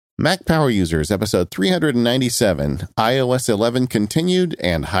Mac Power Users, episode 397, iOS 11 continued,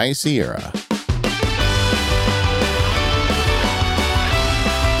 and High Sierra.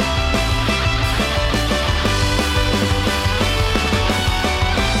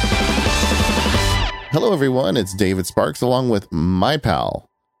 Hello, everyone. It's David Sparks, along with my pal,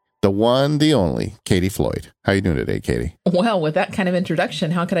 the one, the only, Katie Floyd. How you doing today, Katie? Well, with that kind of introduction,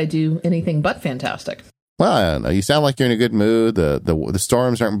 how could I do anything but fantastic? Well, I don't know. You sound like you're in a good mood. The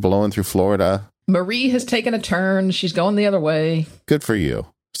storms aren't blowing through Florida. Marie has taken a turn. She's going the other way. Good for you.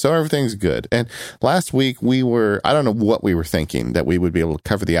 So everything's good. And last week I don't know what we were thinking, that we would be able to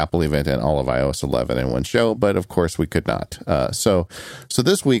cover the Apple event and all of iOS 11 in one show, but of course we could not. So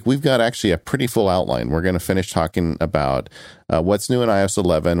this week we've got actually a pretty full outline. We're going to finish talking about what's new in iOS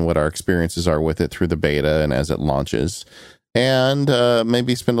 11, what our experiences are with it through the beta and as it launches. And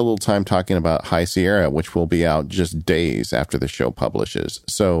maybe spend a little time talking about High Sierra, which will be out just days after the show publishes.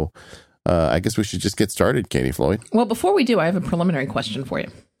 So I guess we should just get started, Katie Floyd. Well, before we do, I have a preliminary question for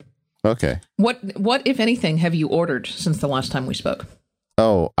you. Okay. What, if anything, have you ordered since the last time we spoke?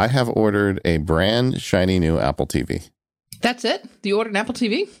 Oh, I have ordered a brand shiny new Apple TV. That's it? You ordered an Apple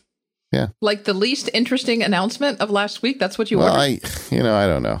TV? Yeah. Like the least interesting announcement of last week? That's what you ordered? Well, I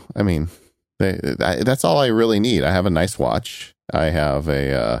don't know. I mean... that's all I really need. I have a nice watch. But I have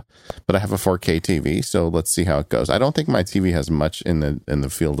a 4K TV. So let's see how it goes. I don't think my TV has much in the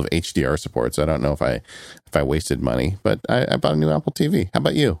field of HDR support. So I don't know if I wasted money. But I bought a new Apple TV. How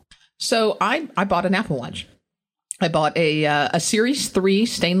about you? So I bought an Apple Watch. I bought a Series 3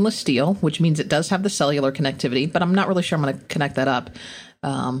 stainless steel, which means it does have the cellular connectivity. But I'm not really sure I'm going to connect that up.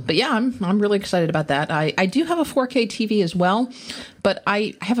 But yeah, I'm really excited about that. I do have a 4K TV as well, but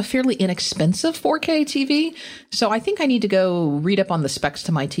I have a fairly inexpensive 4K TV. So I think I need to go read up on the specs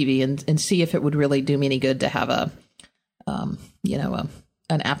to my TV and see if it would really do me any good to have an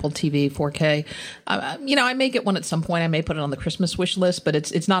Apple TV 4K. I may get one at some point. I may put it on the Christmas wish list, but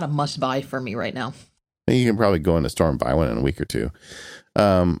it's not a must buy for me right now. You can probably go in the store and buy one in a week or two.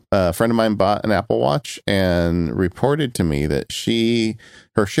 A friend of mine bought an Apple Watch and reported to me that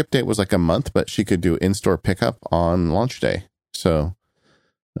her ship date was like a month, but she could do in-store pickup on launch day. So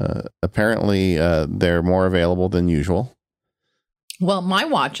apparently they're more available than usual. Well, my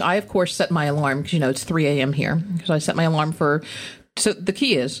watch, I of course set my alarm because it's 3 a.m. here. So I set my alarm so the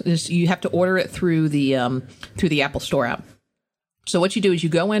key is you have to order it through the Apple Store app. So what you do is you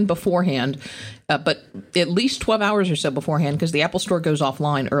go in beforehand, but at least 12 hours or so beforehand, because the Apple Store goes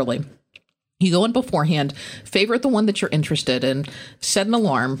offline early. You go in beforehand, favorite the one that you're interested in, set an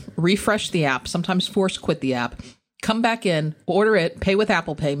alarm, refresh the app, sometimes force quit the app, come back in, order it, pay with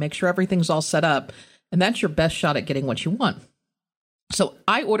Apple Pay, make sure everything's all set up, and that's your best shot at getting what you want. So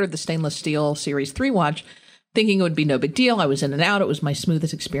I ordered the stainless steel Series 3 watch, thinking it would be no big deal. I was in and out. It was my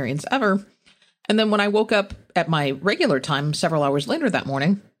smoothest experience ever. And then when I woke up at my regular time several hours later that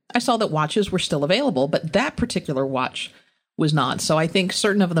morning, I saw that watches were still available, but that particular watch was not. So I think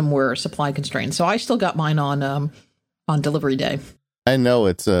certain of them were supply constrained. So I still got mine on delivery day. I know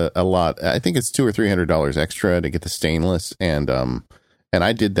it's a lot. I think it's $200 or $300 extra to get the stainless, and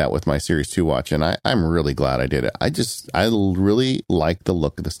I did that with my Series 2 watch, and I'm really glad I did it. I really like the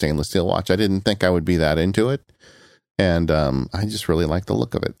look of the stainless steel watch. I didn't think I would be that into it. And I just really like the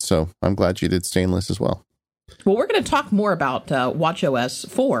look of it. So I'm glad you did stainless as well. Well, we're going to talk more about watchOS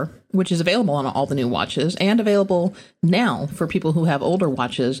 4, which is available on all the new watches and available now for people who have older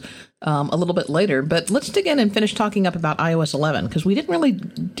watches a little bit later. But let's dig in and finish talking up about iOS 11, because we didn't really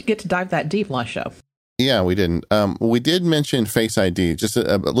get to dive that deep last show. Yeah, we didn't. We did mention Face ID, just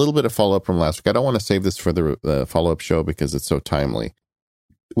a little bit of follow-up from last week. I don't want to save this for the follow-up show because it's so timely.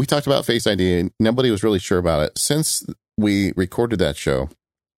 We talked about Face ID, and nobody was really sure about it. Since we recorded that show,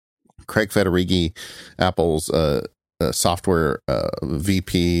 Craig Federighi, Apple's software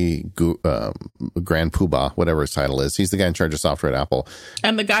VP, Grand Poobah, whatever his title is, he's the guy in charge of software at Apple.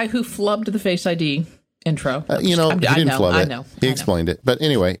 And the guy who flubbed the Face ID intro. He didn't flub it. He explained it. But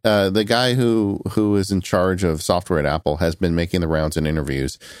anyway, the guy who is in charge of software at Apple has been making the rounds in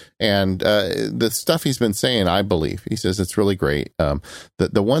interviews. And the stuff he's been saying, I believe, he says it's really great.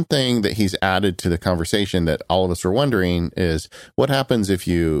 The one thing that he's added to the conversation that all of us are wondering is what happens if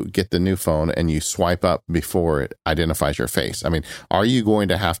you get the new phone and you swipe up before it identifies your face? I mean, are you going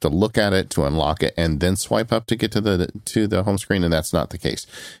to have to look at it to unlock it and then swipe up to get to the home screen? And that's not the case.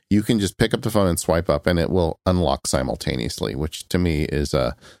 You can just pick up the phone and swipe up, and it will unlock simultaneously, which to me is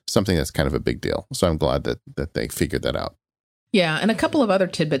something that's kind of a big deal. So I'm glad that they figured that out. Yeah, and a couple of other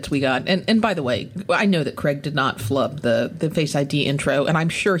tidbits we got. And by the way, I know that Craig did not flub the Face ID intro, and I'm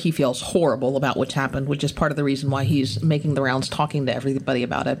sure he feels horrible about what's happened, which is part of the reason why he's making the rounds talking to everybody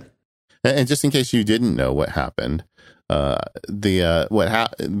about it. And just in case you didn't know what happened,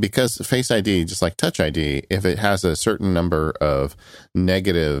 because Face ID, just like Touch ID, if it has a certain number of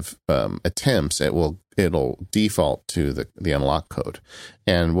negative attempts, it'll default to the unlock code.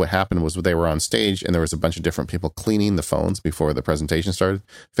 And what happened was they were on stage and there was a bunch of different people cleaning the phones before the presentation started.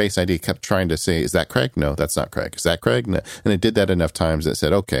 Face ID kept trying to say, "Is that Craig? No, that's not Craig. Is that Craig?" No. And it did that enough times that it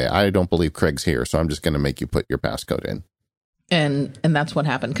said, "Okay, I don't believe Craig's here, so I'm just going to make you put your passcode in." And that's what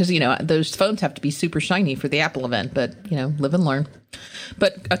happened, because, those phones have to be super shiny for the Apple event, but, live and learn.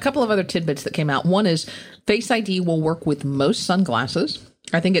 But a couple of other tidbits that came out. One is Face ID will work with most sunglasses.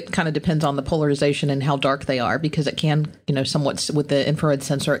 I think it kind of depends on the polarization and how dark they are, because it can, somewhat with the infrared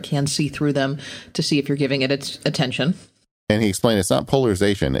sensor, it can see through them to see if you're giving it its attention. And he explained it's not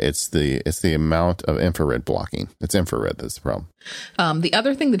polarization, it's the amount of infrared blocking. It's infrared that's the problem. The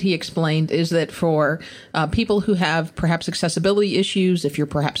other thing that he explained is that for people who have perhaps accessibility issues, if you're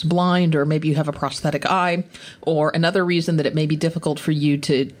perhaps blind, or maybe you have a prosthetic eye, or another reason that it may be difficult for you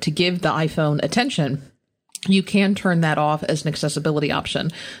to give the iPhone attention, you can turn that off as an accessibility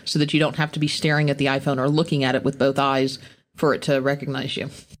option so that you don't have to be staring at the iPhone or looking at it with both eyes for it to recognize you.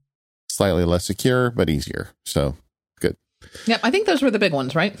 Slightly less secure, but easier. So good. Yep, I think those were the big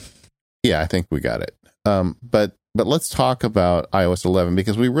ones, right? Yeah, I think we got it. But let's talk about iOS 11,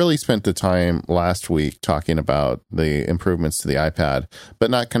 because we really spent the time last week talking about the improvements to the iPad, but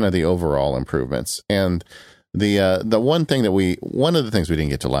not kind of the overall improvements. And the one of the things we didn't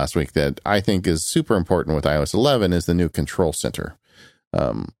get to last week that I think is super important with iOS 11 is the new Control Center.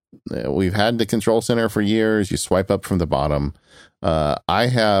 We've had the Control Center for years. You swipe up from the bottom. I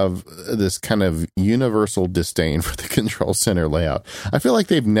have this kind of universal disdain for the Control Center layout. I feel like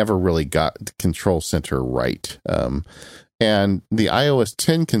they've never really got the Control Center right. And the iOS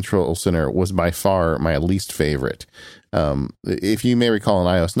 10 Control Center was by far my least favorite. If you may recall,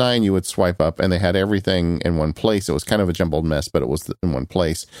 in iOS 9, you would swipe up and they had everything in one place. It was kind of a jumbled mess, but it was in one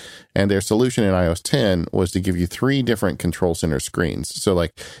place. And their solution in iOS 10 was to give you 3 different Control Center screens. So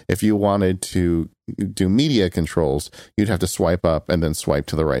like if you wanted to do media controls, you'd have to swipe up and then swipe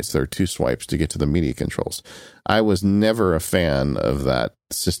to the right. So there are 2 swipes to get to the media controls. I was never a fan of that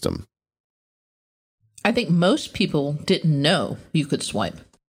system. I think most people didn't know you could swipe.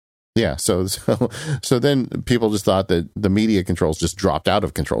 Yeah, so then people just thought that the media controls just dropped out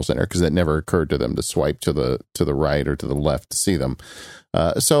of Control Center because it never occurred to them to swipe to the right or to the left to see them.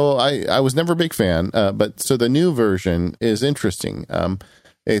 So I was never a big fan, but so the new version is interesting.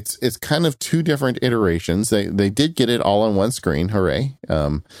 It's kind of 2 different iterations. They did get it all on one screen, hooray!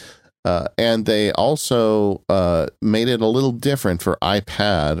 And they also made it a little different for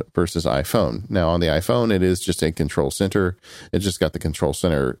iPad versus iPhone. Now, on the iPhone, it is just a Control Center. It just got the Control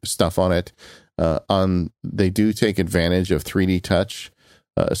Center stuff on it. They do take advantage of 3D touch.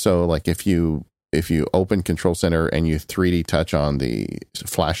 So, like if you open Control Center and you 3D touch on the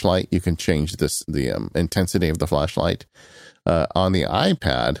flashlight, you can change the intensity of the flashlight. On the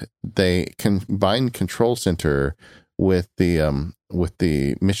iPad, they combine Control Center with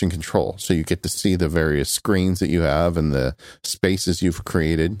the mission control. So you get to see the various screens that you have and the spaces you've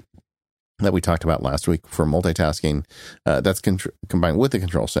created that we talked about last week for multitasking. That's combined with the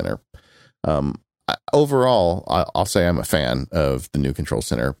Control Center. Overall, I'll say I'm a fan of the new Control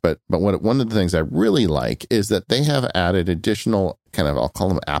Center, but one of the things I really like is that they have added additional kind of, I'll call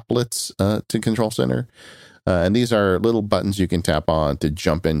them applets to Control Center. And these are little buttons you can tap on to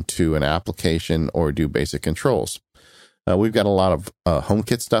jump into an application or do basic controls. We've got a lot of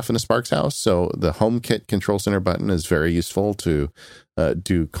HomeKit stuff in the Sparks house, so the HomeKit Control Center button is very useful to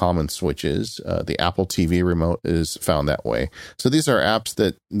do common switches. The Apple TV remote is found that way. So these are apps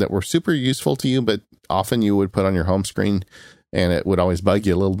that were super useful to you, but often you would put on your home screen, and it would always bug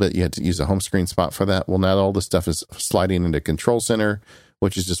you a little bit. You had to use a home screen spot for that. Well, now all this stuff is sliding into Control Center,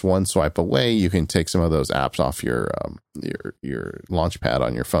 which is just one swipe away. You can take some of those apps off your launch pad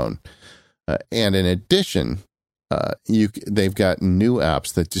on your phone. And in addition, they've got new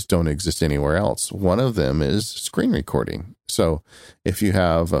apps that just don't exist anywhere else. One of them is screen recording. So if you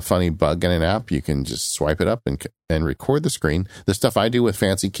have a funny bug in an app, you can just swipe it up and record the screen. The stuff I do with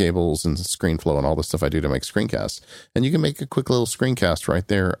fancy cables and ScreenFlow and all the stuff I do to make screencasts. And you can make a quick little screencast right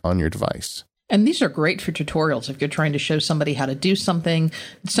there on your device. And these are great for tutorials. If you're trying to show somebody how to do something,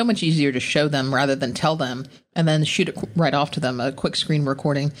 it's so much easier to show them rather than tell them and then shoot it right off to them, a quick screen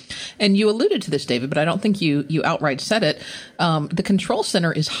recording. And you alluded to this, David, but I don't think you outright said it. The Control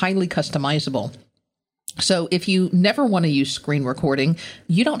Center is highly customizable. So if you never want to use screen recording,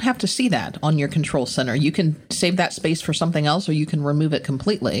 you don't have to see that on your control center. You can save that space for something else, or you can remove it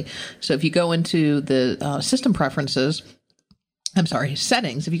completely. So if you go into the system preferences,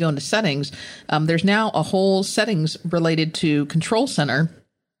 settings, if you go into settings, there's now a whole settings related to control center,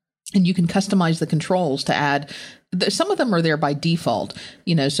 and you can customize the controls to add. Some of them are there by default,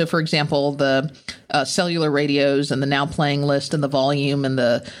 so for example, the cellular radios and the now playing list and the volume and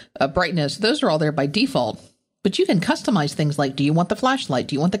the brightness, those are all there by default. But you can customize things like, do you want the flashlight?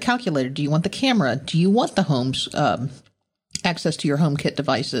 Do you want the calculator? Do you want the camera? Do you want the home's access to your HomeKit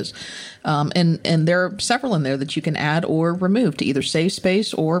devices? And there are several in there that you can add or remove to either save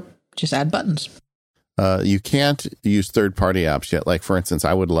space or just add buttons. You can't use third-party apps yet. Like, for instance,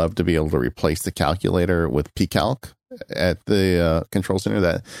 I would love to be able to replace the calculator with pCalc at the control center.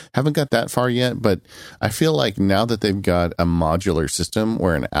 That haven't got that far yet, but I feel like now that they've got a modular system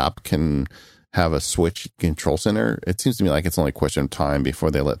where an app can have a switch control center, it seems to me like it's only a question of time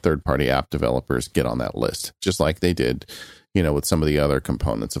before they let third-party app developers get on that list, just like they did, with some of the other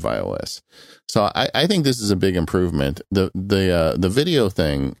components of iOS. So I think this is a big improvement. The video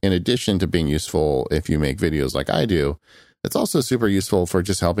thing, in addition to being useful if you make videos like I do, it's also super useful for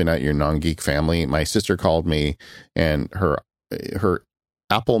just helping out your non-geek family. My sister called me, and her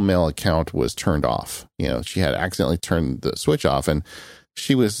Apple Mail account was turned off. She had accidentally turned the switch off, and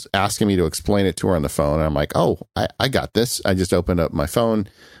she was asking me to explain it to her on the phone. And I'm like, oh, I got this. I just opened up my phone.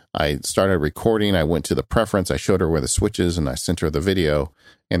 I started recording. I went to the preference. I showed her where the switch is, and I sent her the video.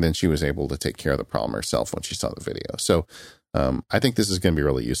 And then she was able to take care of the problem herself when she saw the video. So I think this is going to be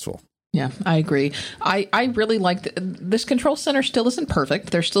really useful. Yeah, I agree. I really like this control center. Still isn't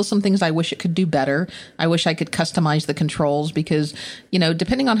perfect. There's still some things I wish it could do better. I wish I could customize the controls because,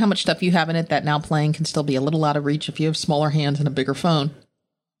 depending on how much stuff you have in it, that now playing can still be a little out of reach if you have smaller hands and a bigger phone.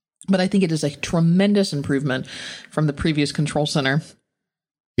 But I think it is a tremendous improvement from the previous control center.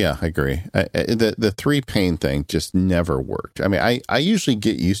 Yeah, I agree. The 3-pane thing just never worked. I mean, I usually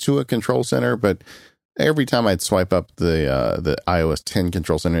get used to a control center, but every time I'd swipe up the iOS 10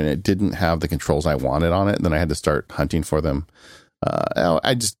 control center and it didn't have the controls I wanted on it, then I had to start hunting for them.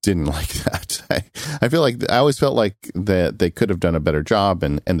 I just didn't like that. I feel like I always felt like that they could have done a better job,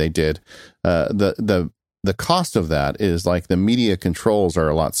 and they did. The cost of that is like the media controls are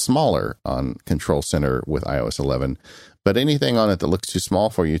a lot smaller on Control Center with iOS 11. But anything on it that looks too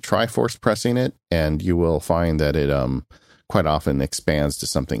small for you, try force pressing it, and you will find that it quite often expands to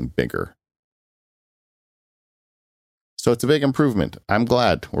something bigger. So it's a big improvement. I'm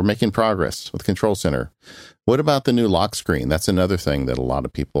glad we're making progress with Control Center. What about the new lock screen? That's another thing that a lot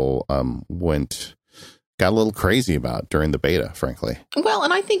of people got a little crazy about during the beta, frankly. Well,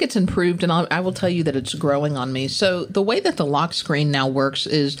 and I think it's improved, and I will tell you that it's growing on me. So the way that the lock screen now works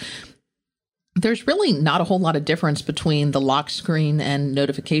is there's really not a whole lot of difference between the lock screen and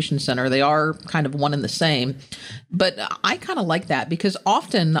notification center. They are kind of one and the same. But I kind of like that because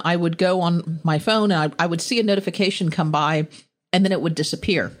often I would go on my phone and I would see a notification come by and then it would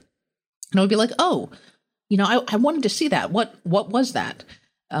disappear. And I would be like, oh, I wanted to see that. What was that?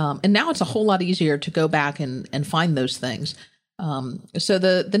 And now it's a whole lot easier to go back and find those things. So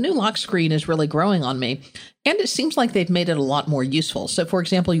the new lock screen is really growing on me, and it seems like they've made it a lot more useful. So, for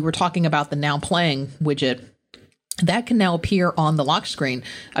example, you were talking about the Now Playing widget. That can now appear on the lock screen.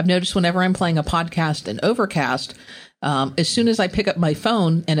 I've noticed whenever I'm playing a podcast in Overcast, as soon as I pick up my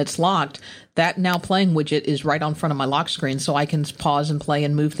phone and it's locked, that Now Playing widget is right on front of my lock screen, so I can pause and play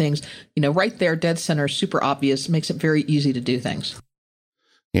and move things. Right there, dead center, super obvious, makes it very easy to do things.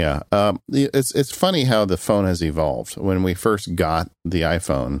 Yeah, it's funny how the phone has evolved. When we first got the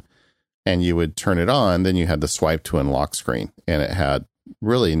iPhone and you would turn it on, then you had the swipe to unlock screen, and it had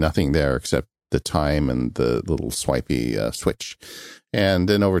really nothing there except the time and the little swipey switch. And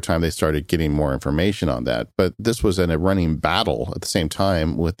then over time, they started getting more information on that. But this was in a running battle at the same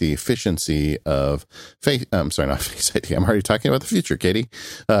time with the efficiency of not Face ID. I'm already talking about the future, Katie.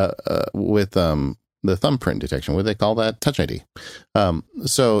 With the thumbprint detection. What do they call that? Touch ID.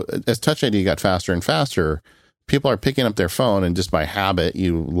 So as Touch ID got faster and faster, people are picking up their phone, and just by habit,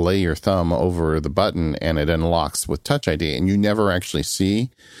 you lay your thumb over the button and it unlocks with Touch ID, and you never actually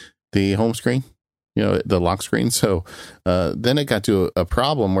see the home screen, the lock screen. So then it got to a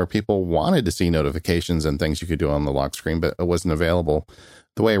problem where people wanted to see notifications and things you could do on the lock screen, but it wasn't available.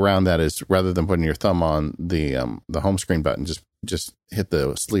 The way around that is, rather than putting your thumb on the home screen button, just hit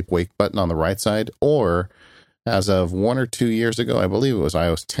the sleep wake button on the right side, or as of 1 or 2 years ago, I believe it was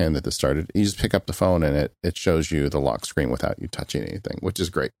iOS 10 that this started, you just pick up the phone and it shows you the lock screen without you touching anything, which is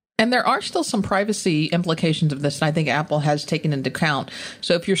great. And there are still some privacy implications of this, and I think Apple has taken into account.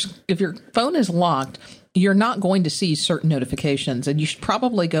 So if your phone is locked, you're not going to see certain notifications, and you should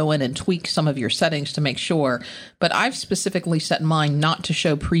probably go in and tweak some of your settings to make sure. But I've specifically set mine not to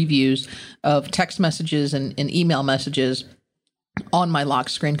show previews of text messages and email messages on my lock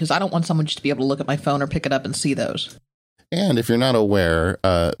screen, because I don't want someone just to be able to look at my phone or pick it up and see those. And if you're not aware,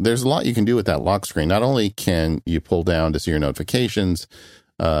 there's a lot you can do with that lock screen. Not only can you pull down to see your notifications,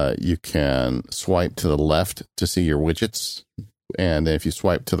 you can swipe to the left to see your widgets. And if you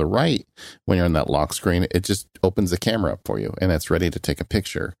swipe to the right when you're on that lock screen, it just opens the camera up for you and it's ready to take a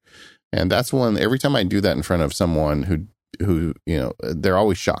picture. And that's one, every time I do that in front of someone who, they're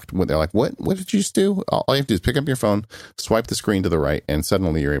always shocked when they're like, what did you just do? All you have to do is pick up your phone, swipe the screen to the right, and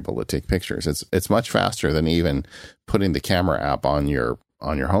suddenly you're able to take pictures. It's much faster than even putting the camera app on your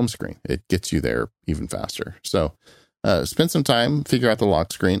home screen. It gets you there even faster. So spend some time, figure out the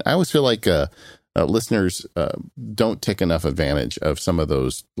lock screen. I always feel like listeners don't take enough advantage of some of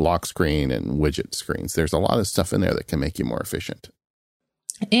those lock screen and widget screens. There's a lot of stuff in there that can make you more efficient.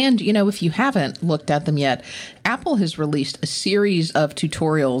 And, if you haven't looked at them yet, Apple has released a series of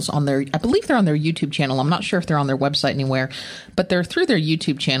tutorials on I believe they're on their YouTube channel. I'm not sure if they're on their website anywhere, but they're through their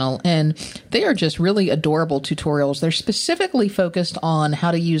YouTube channel, and they are just really adorable tutorials. They're specifically focused on how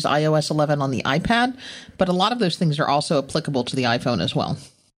to use iOS 11 on the iPad, but a lot of those things are also applicable to the iPhone as well.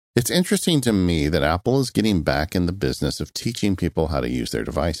 It's interesting to me that Apple is getting back in the business of teaching people how to use their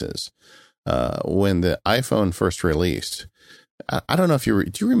devices. When the iPhone first released, I don't know if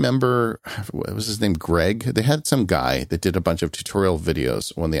do you remember, what was his name, Greg? They had some guy that did a bunch of tutorial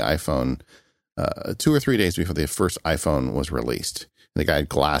videos when the iPhone, 2 or 3 days before the first iPhone was released. The guy had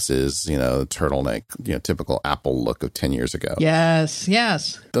glasses, turtleneck, typical Apple look of 10 years ago. Yes.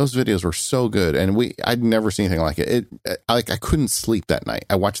 Those videos were so good. And I'd never seen anything like it. I couldn't sleep that night.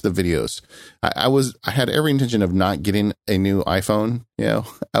 I watched the videos. I had every intention of not getting a new iPhone.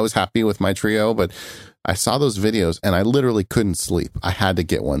 I was happy with my Trio, but I saw those videos and I literally couldn't sleep. I had to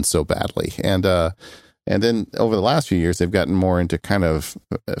get one so badly. And then over the last few years, they've gotten more into kind of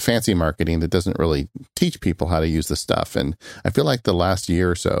fancy marketing that doesn't really teach people how to use the stuff. And I feel like the last year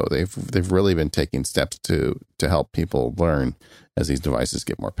or so, they've really been taking steps to help people learn as these devices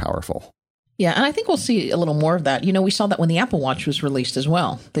get more powerful. Yeah, and I think we'll see a little more of that. We saw that when the Apple Watch was released as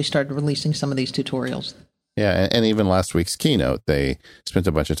well. They started releasing some of these tutorials. Yeah, and even last week's keynote, they spent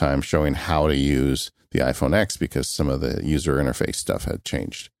a bunch of time showing how to use the iPhone X because some of the user interface stuff had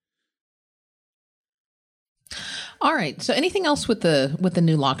changed. All right. So anything else with the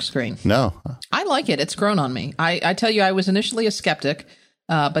new lock screen? No. I like it. It's grown on me. I tell you, I was initially a skeptic,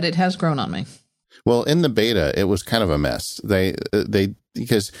 but it has grown on me. Well, in the beta, it was kind of a mess.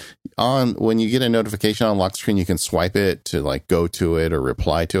 Because when you get a notification on lock screen, you can swipe it to go to it or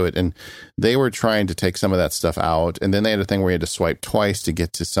reply to it. And they were trying to take some of that stuff out. And then they had a thing where you had to swipe twice to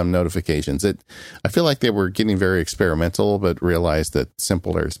get to some notifications. I feel like they were getting very experimental, but realized that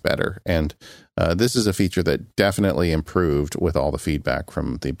simpler is better. And this is a feature that definitely improved with all the feedback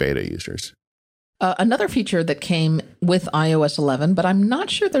from the beta users. Another feature that came with iOS 11, but I'm not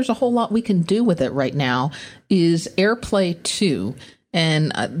sure there's a whole lot we can do with it right now, is AirPlay 2.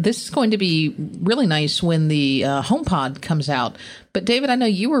 And this is going to be really nice when the HomePod comes out. But David, I know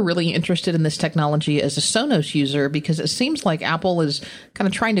you were really interested in this technology as a Sonos user because it seems like Apple is kind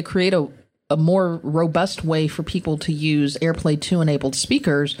of trying to create a more robust way for people to use AirPlay 2 enabled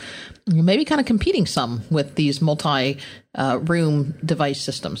speakers, maybe kind of competing some with these multi-room device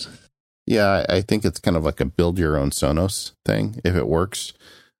systems. Yeah, I think it's kind of like a build your own Sonos thing, if it works.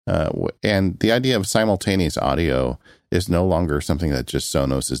 And the idea of simultaneous audio is no longer something that just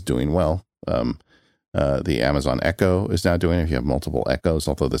Sonos is doing well. The Amazon Echo is now doing it. If you have multiple Echoes,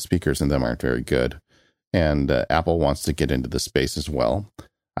 although the speakers in them aren't very good. And Apple wants to get into the space as well.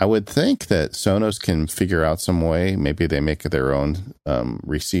 I would think that Sonos can figure out some way. Maybe they make their own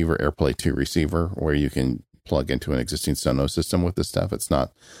receiver, AirPlay 2 receiver, where you can plug into an existing Sonos system with this stuff. It's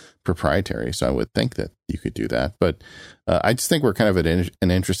not proprietary, so I would think that you could do that. But I just think we're kind of at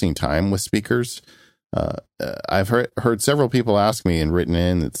an interesting time with speakers. I've heard several people ask me and written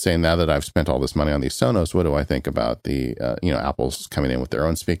in saying, now that I've spent all this money on these Sonos, what do I think about the Apple's coming in with their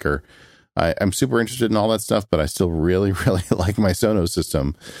own speaker? I'm super interested in all that stuff, but I still really, really like my Sonos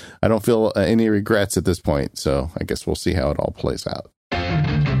system. I don't feel any regrets at this point, so I guess we'll see how it all plays out.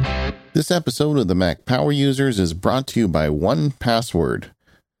 This episode of the Mac Power Users is brought to you by 1Password.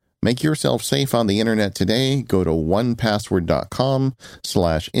 Make yourself safe on the internet today. Go to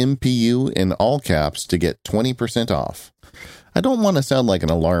 1password.com/MPU in all caps to get 20% off. I don't want to sound like an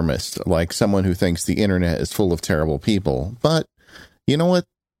alarmist, like someone who thinks the internet is full of terrible people, but you know what?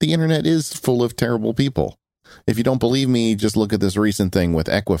 The internet is full of terrible people. If you don't believe me, just look at this recent thing with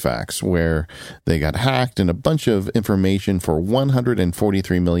Equifax, where they got hacked and a bunch of information for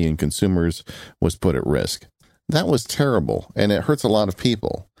 143 million consumers was put at risk. That was terrible, and it hurts a lot of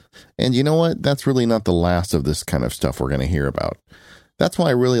people. And you know what? That's really not the last of this kind of stuff we're going to hear about. That's why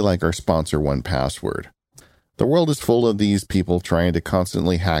I really like our sponsor, 1Password. The world is full of these people trying to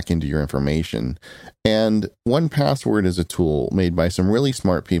constantly hack into your information, and 1Password is a tool made by some really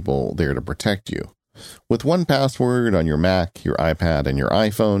smart people there to protect you. With 1Password on your Mac, your iPad, and your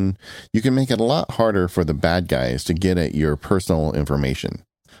iPhone, you can make it a lot harder for the bad guys to get at your personal information.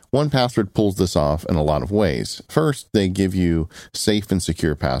 1Password pulls this off in a lot of ways. First, they give you safe and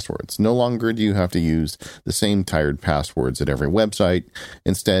secure passwords. No longer do you have to use the same tired passwords at every website.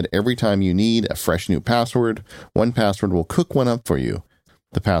 Instead, every time you need a fresh new password, 1Password will cook one up for you.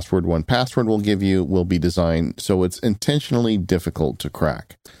 The password 1Password will give you will be designed so it's intentionally difficult to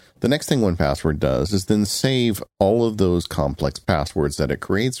crack. The next thing 1Password does is then save all of those complex passwords that it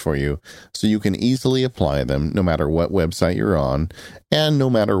creates for you so you can easily apply them no matter what website you're on and no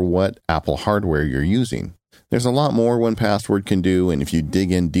matter what Apple hardware you're using. There's a lot more 1Password can do, and if you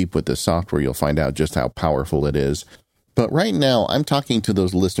dig in deep with the software, you'll find out just how powerful it is. But right now, I'm talking to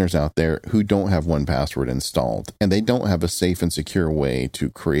those listeners out there who don't have 1Password installed, and they don't have a safe and secure way to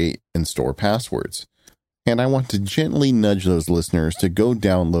create and store passwords. And I want to gently nudge those listeners to go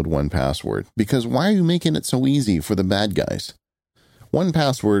download 1Password, because why are you making it so easy for the bad guys?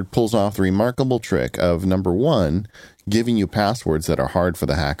 1Password pulls off the remarkable trick of, number one, giving you passwords that are hard for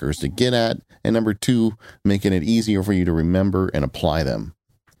the hackers to get at, and number two, making it easier for you to remember and apply them.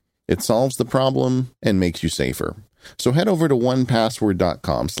 It solves the problem and makes you safer. So head over to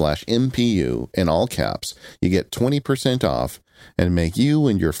 1password.com/MPU in all caps. You get 20% off and make you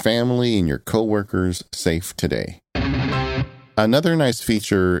and your family and your coworkers safe today. Another nice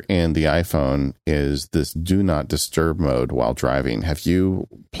feature in the iPhone is this do not disturb mode while driving. Have you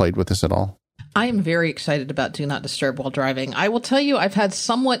played with this at all? I am very excited about do not disturb while driving. I will tell you, I've had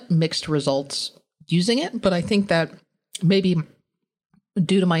somewhat mixed results using it, but I think that maybe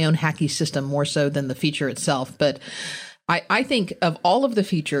due to my own hacky system more so than the feature itself. But I think of all of the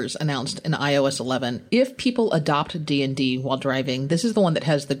features announced in iOS 11, if people adopt D&D while driving, this is the one that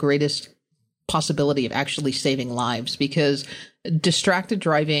has the greatest possibility of actually saving lives, because distracted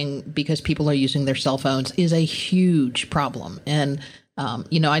driving because people are using their cell phones is a huge problem. And,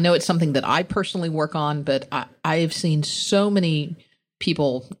 I know it's something that I personally work on, but I've seen so many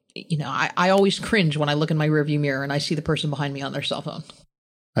people, I always cringe when I look in my rearview mirror and I see the person behind me on their cell phone.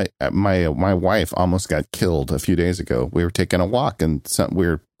 My wife almost got killed a few days ago. We were taking a walk and we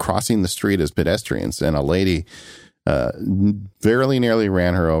were crossing the street as pedestrians, and a lady very nearly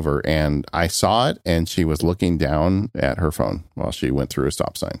ran her over, and I saw it, and she was looking down at her phone while she went through a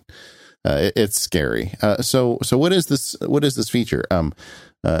stop sign. It's scary. So what is this? What is this feature?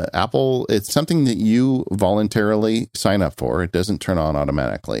 Apple, it's something that you voluntarily sign up for. It doesn't turn on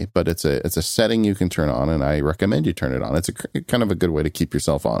automatically, but it's a setting you can turn on, and I recommend you turn it on. It's kind of a good way to keep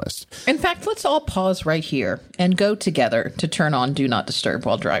yourself honest. In fact, let's all pause right here and go together to turn on Do Not Disturb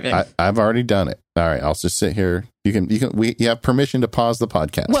while driving. I've already done it. All right, I'll just sit here. You have permission to pause the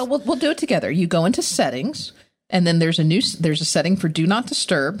podcast. Well, we'll do it together. You go into settings, and then there's a setting for Do Not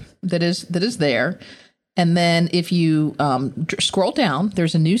Disturb that is there. And then if you scroll down,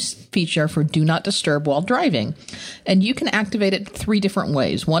 there's a new feature for Do Not Disturb while driving. And you can activate it 3 different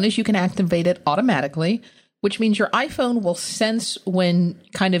ways. One is you can activate it automatically, which means your iPhone will sense when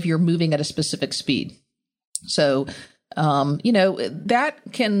kind of you're moving at a specific speed. So, that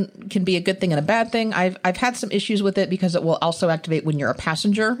can be a good thing and a bad thing. I've had some issues with it because it will also activate when you're a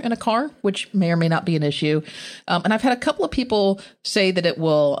passenger in a car, which may or may not be an issue. And I've had a couple of people say that it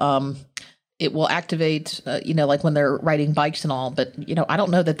will activate, like when they're riding bikes and all. But, I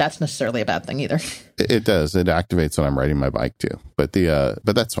don't know that that's necessarily a bad thing either. It does. It activates when I'm riding my bike too. But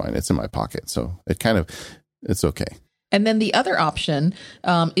but that's fine. It's in my pocket. So it's okay. And then the other option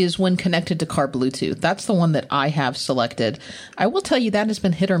is when connected to car Bluetooth. That's the one that I have selected. I will tell you that has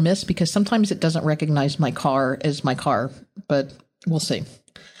been hit or miss because sometimes it doesn't recognize my car as my car, but we'll see.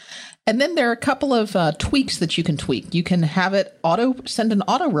 And then there are a couple of tweaks that you can tweak. You can have it send an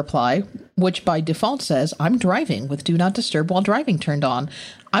auto reply, which by default says, I'm driving with Do Not Disturb while driving turned on.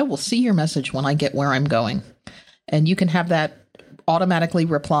 I will see your message when I get where I'm going. And you can have that automatically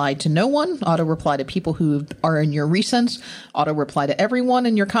reply to no one, auto reply to people who are in your recents, auto reply to everyone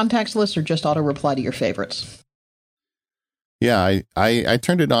in your contacts list, or just auto reply to your favorites. Yeah, I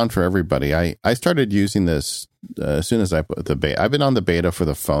turned it on for everybody. I started using this as soon as I put the beta. I've been on the beta for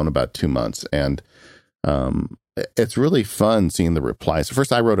the phone about 2 months, and it's really fun seeing the replies.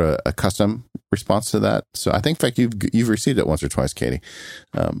 First, I wrote a custom response to that. So I think, in fact, you've received it once or twice, Katie.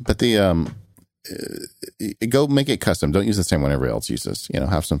 But go make it custom. Don't use the same one everybody else uses.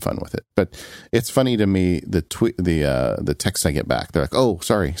 Have some fun with it. But it's funny to me, the text I get back. They're like, "Oh,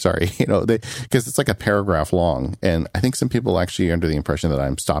 sorry," because it's like a paragraph long, and I think some people actually are under the impression that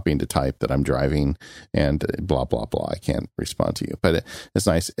I'm stopping to type, that I'm driving, and blah blah blah. I can't respond to you, but it's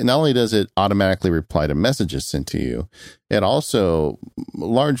nice. Not only does it automatically reply to messages sent to you, it also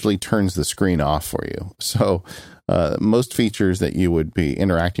largely turns the screen off for you. So. Most features that you would be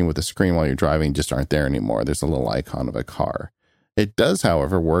interacting with the screen while you're driving just aren't there anymore. There's a little icon of a car. It does,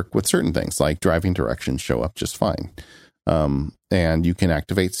 however, work with certain things like driving directions show up just fine. And you can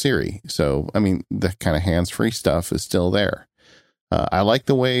activate Siri. So, the kind of hands-free stuff is still there. I like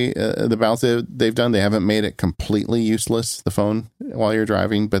the way the balance they've done. They haven't made it completely useless, the phone, while you're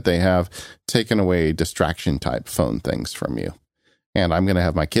driving, but they have taken away distraction type phone things from you. And I'm going to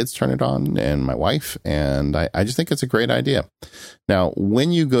have my kids turn it on and my wife. And I just think it's a great idea. Now,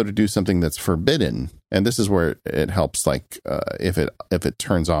 when you go to do something that's forbidden, and this is where it helps, like if it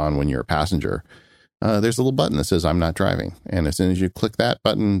turns on when you're a passenger, there's a little button that says I'm not driving. And as soon as you click that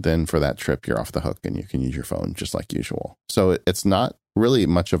button, then for that trip, you're off the hook and you can use your phone just like usual. So it's not really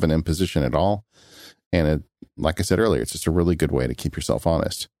much of an imposition at all. And like I said earlier, it's just a really good way to keep yourself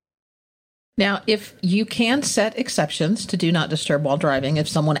honest. Now, if you can set exceptions to do not disturb while driving, if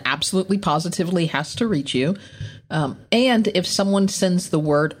someone absolutely positively has to reach you, and if someone sends the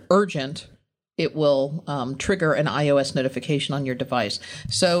word urgent, it will trigger an iOS notification on your device.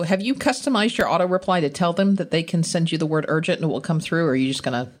 So have you customized your auto reply to tell them that they can send you the word urgent and it will come through, or are you just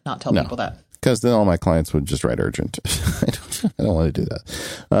going to not tell people that? Because then all my clients would just write urgent. I don't want to do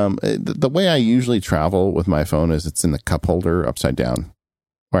that. The way I usually travel with my phone is it's in the cup holder upside down,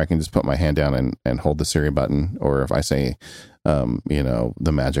 where I can just put my hand down and hold the Siri button. Or if I say,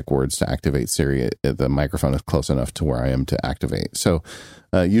 the magic words to activate Siri, the microphone is close enough to where I am to activate. So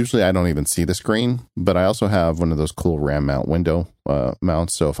usually I don't even see the screen, but I also have one of those cool RAM mount window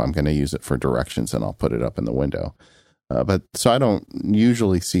mounts. So if I'm going to use it for directions, then I'll put it up in the window. So I don't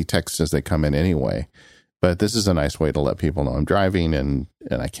usually see text as they come in anyway. But this is a nice way to let people know I'm driving and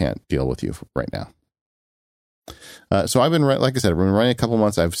I can't deal with you right now. So I've been, like I said, I've been running a couple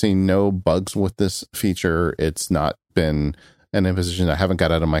months. I've seen no bugs with this feature. It's not been an imposition. I haven't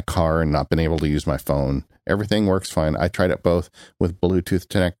got out of my car and not been able to use my phone. Everything works fine. I tried it both with Bluetooth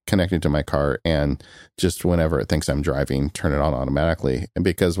connected to my car and just whenever it thinks I'm driving, turn it on automatically. And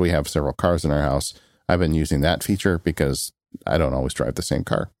because we have several cars in our house, I've been using that feature because I don't always drive the same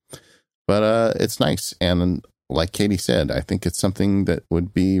car. But it's nice. And like Katie said, I think it's something that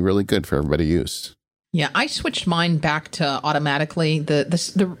would be really good for everybody to use. Yeah, I switched mine back to automatically.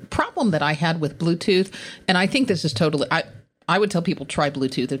 The problem that I had with Bluetooth, and I think this is totally, I would tell people try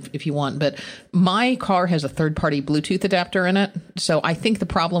Bluetooth if you want, but my car has a third-party Bluetooth adapter in it. So I think the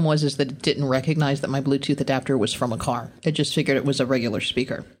problem is that it didn't recognize that my Bluetooth adapter was from a car. It just figured it was a regular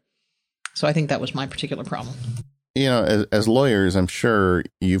speaker. So I think that was my particular problem. As lawyers, I'm sure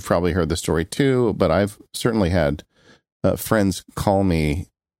you've probably heard the story too, but I've certainly had friends call me,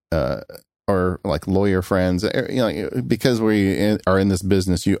 or like lawyer friends, because we are in this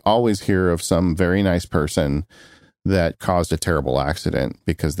business, you always hear of some very nice person that caused a terrible accident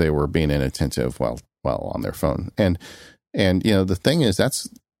because they were being inattentive while on their phone. And the thing is, that's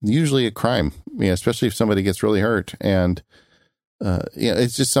usually a crime, especially if somebody gets really hurt. And,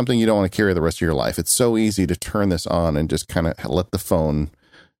 it's just something you don't want to carry the rest of your life. It's so easy to turn this on and just kind of let the phone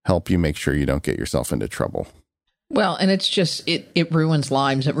help you make sure you don't get yourself into trouble. Well, and it's just, it ruins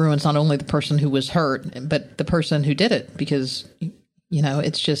lives. It ruins not only the person who was hurt, but the person who did it, because,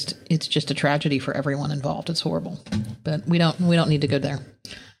 it's just a tragedy for everyone involved. It's horrible, but we don't need to go there.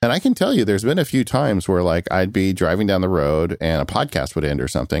 And I can tell you, there's been a few times where like I'd be driving down the road and a podcast would end or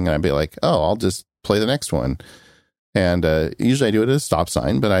something. And I'd be like, oh, I'll just play the next one. And usually I do it at a stop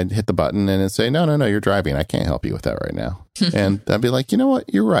sign, but I'd hit the button and it'd say, no, you're driving. I can't help you with that right now. And I'd be like, you know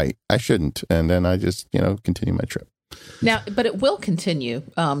what? You're right. I shouldn't. And then I just, continue my trip. Now, but it will continue.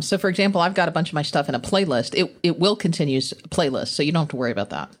 So, for example, I've got a bunch of my stuff in a playlist. It will continue playlist, so you don't have to worry about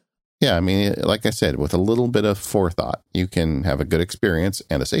that. Yeah, like I said, with a little bit of forethought, you can have a good experience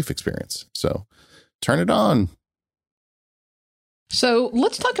and a safe experience. So turn it on. So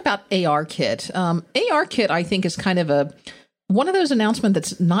let's talk about ARKit. ARKit, I think, is kind of one of those announcements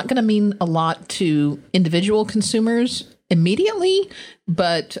that's not going to mean a lot to individual consumers immediately,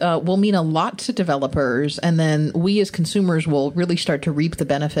 but will mean a lot to developers. And then we as consumers will really start to reap the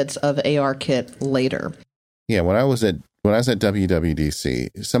benefits of ARKit later. Yeah, when I was at when I was at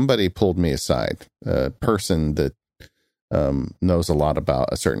WWDC, somebody pulled me aside, a person that knows a lot about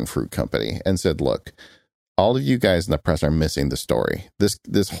a certain fruit company, and said, look, all of you guys in the press are missing the story.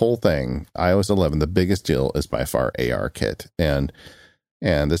 This whole thing, iOS 11, the biggest deal is by far ARKit.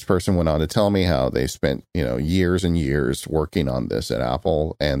 And this person went on to tell me how they spent, years and years working on this at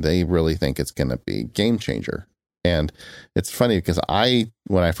Apple, and they really think it's going to be a game changer. And it's funny because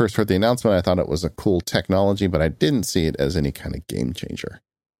when I first heard the announcement, I thought it was a cool technology, but I didn't see it as any kind of game changer.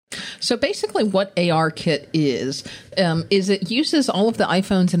 So basically what ARKit is it uses all of the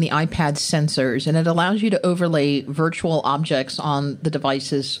iPhones and the iPad sensors, and it allows you to overlay virtual objects on the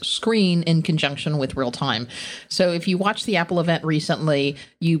device's screen in conjunction with real time. So if you watched the Apple event recently,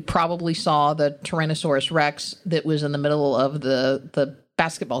 you probably saw the Tyrannosaurus Rex that was in the middle of the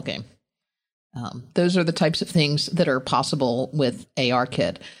basketball game. Those are the types of things that are possible with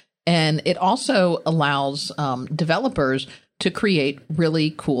ARKit. And it also allows developers to create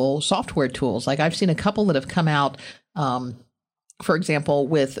really cool software tools. Like I've seen a couple that have come out, for example,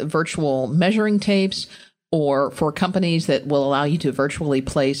 with virtual measuring tapes, or for companies that will allow you to virtually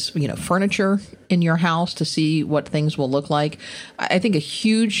place, furniture in your house to see what things will look like. I think a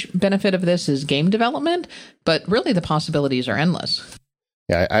huge benefit of this is game development, but really the possibilities are endless.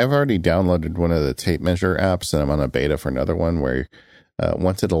 Yeah, I've already downloaded one of the tape measure apps, and I'm on a beta for another one where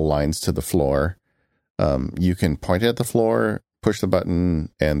once it aligns to the floor, you can point it at the floor, push the button,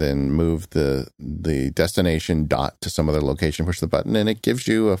 and then move the destination dot to some other location, push the button, and it gives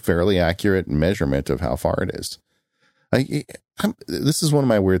you a fairly accurate measurement of how far it is. This is one of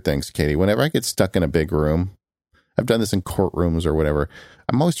my weird things, Katie. Whenever I get stuck in a big room, I've done this in courtrooms or whatever,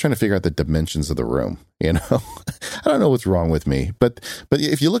 I'm always trying to figure out the dimensions of the room, I don't know what's wrong with me, but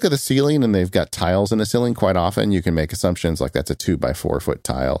if you look at the ceiling and they've got tiles in the ceiling, quite often you can make assumptions like that's a 2x4 foot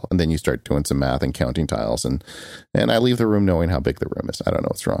tile, and then you start doing some math and counting tiles, and I leave the room knowing how big the room is. I don't know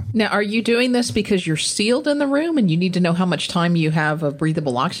what's wrong. Now, are you doing this because you're sealed in the room and you need to know how much time you have of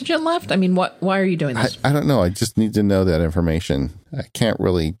breathable oxygen left? I mean, why are you doing this? I don't know. I just need to know that information. I can't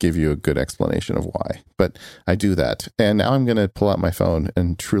really give you a good explanation of why, but I do that. And now I'm going to pull out my phone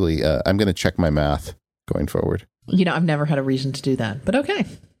and truly, I'm going to check my math going forward. I've never had a reason to do that, but okay.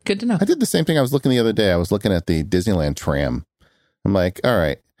 Good to know. I did the same thing. I was looking the other day. I was looking at the Disneyland tram. I'm like, all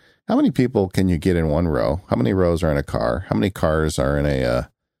right, how many people can you get in one row? How many rows are in a car? How many cars are in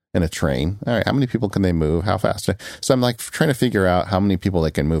a train? All right, how many people can they move? How fast? So I'm like trying to figure out how many people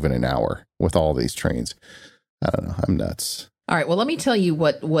they can move in an hour with all these trains. I don't know. I'm nuts. All right. Well, let me tell you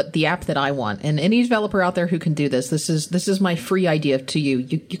what the app that I want, and any developer out there who can do this. This is my free idea to you.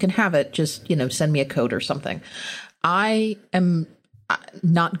 You can have it. Just send me a code or something. I am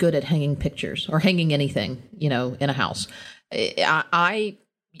not good at hanging pictures or hanging anything in a house.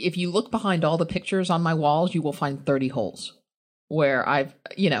 If you look behind all the pictures on my walls, you will find 30 holes where I've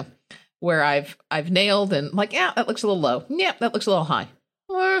nailed and like, yeah, that looks a little low. Yeah, that looks a little high.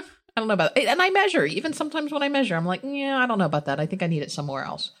 Or I don't know about it. And I measure. Even sometimes when I measure, I'm like, yeah, I don't know about that. I think I need it somewhere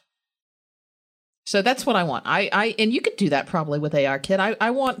else. So that's what I want. And you could do that probably with ARKit.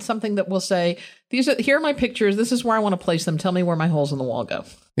 I want something that will say, here are my pictures. This is where I want to place them. Tell me where my holes in the wall go.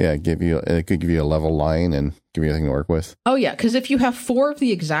 Yeah, it could give you a level line and give you anything to work with. Oh yeah, because if you have 4 of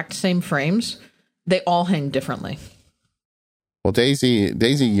the exact same frames, they all hang differently. Well,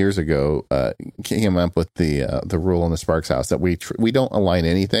 Daisy years ago came up with the rule in the Sparks house that we don't align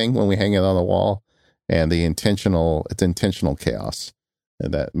anything when we hang it on the wall, and it's intentional chaos,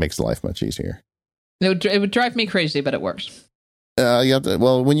 and that makes life much easier. It would drive me crazy, but it works.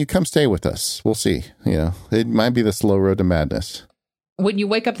 Well, when you come stay with us, we'll see. It might be the slow road to madness. When you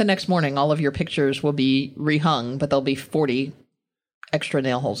wake up the next morning, all of your pictures will be rehung, but there'll be 40 extra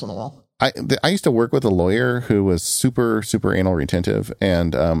nail holes in the wall. I used to work with a lawyer who was super, super anal retentive,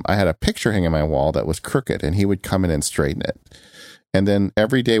 and I had a picture hanging on my wall that was crooked, and he would come in and straighten it. And then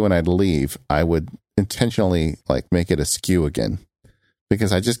every day when I'd leave, I would intentionally make it askew again,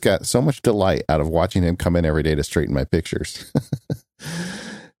 because I just got so much delight out of watching him come in every day to straighten my pictures.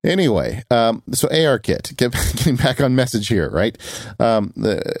 Anyway, so ARKit, getting back on message here, right?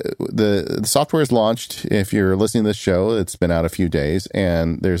 The software is launched. If you're listening to this show, it's been out a few days,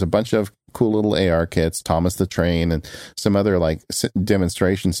 and there's a bunch of cool little ARKits, Thomas the Train, and some other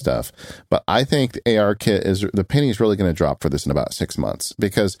demonstration stuff. But I think the ARKit the penny is really going to drop for this in about 6 months,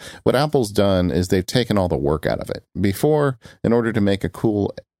 because what Apple's done is they've taken all the work out of it. Before, in order to make a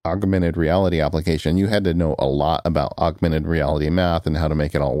cool augmented reality application, you had to know a lot about augmented reality math and how to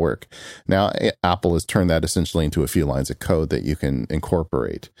make it all work. Now, Apple has turned that essentially into a few lines of code that you can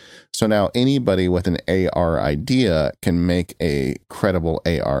incorporate. So now anybody with an AR idea can make a credible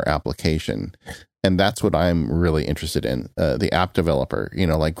AR application. And that's what I'm really interested in. The app developer,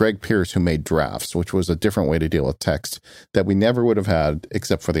 like Greg Pierce, who made Drafts, which was a different way to deal with text that we never would have had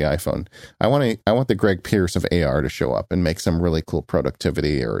except for the iPhone. I want the Greg Pierce of AR to show up and make some really cool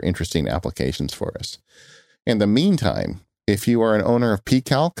productivity or interesting applications for us. In the meantime, if you are an owner of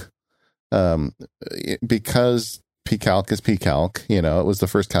pCalc, because pCalc is pCalc, it was the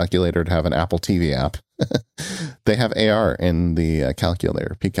first calculator to have an Apple TV app. They have AR in the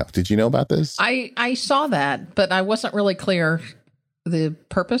calculator, pCalc. Did you know about this? I saw that, but I wasn't really clear the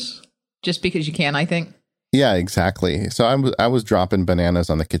purpose, just because you can, I think. Yeah, exactly. So I was dropping bananas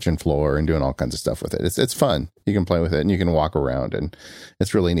on the kitchen floor and doing all kinds of stuff with it. It's fun. You can play with it and you can walk around, and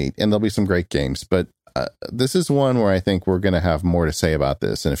it's really neat. And there'll be some great games. But this is one where I think we're going to have more to say about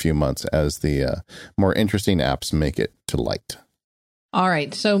this in a few months as the more interesting apps make it to light. All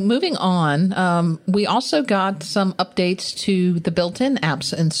right. So moving on, we also got some updates to the built-in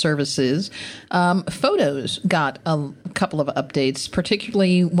apps and services. Photos got a couple of updates,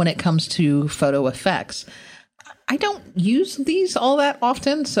 particularly when it comes to photo effects. I don't use these all that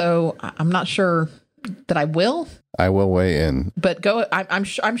often, so I'm not sure that I will. I will weigh in. But go. I'm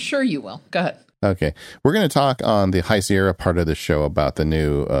sure you will. Go ahead. Okay. We're going to talk on the High Sierra part of the show about the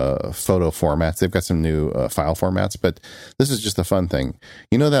new photo formats. They've got some new file formats, but this is just a fun thing.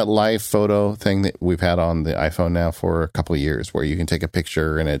 You know that live photo thing that we've had on the iPhone now for a couple of years where you can take a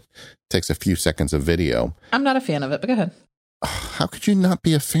picture and it takes a few seconds of video? I'm not a fan of it, but go ahead. How could you not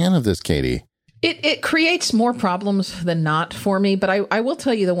be a fan of this, Katie? It creates more problems than not for me, but I will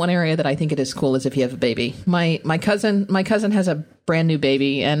tell you the one area that I think it is cool is if you have a baby. My cousin has a brand new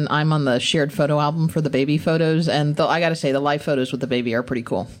baby, and I'm on the shared photo album for the baby photos, and I got to say the live photos with the baby are pretty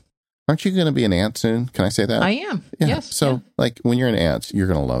cool. Aren't you going to be an aunt soon? Can I say that? I am. Yeah. Yes. So yeah. Like when you're an aunt, you're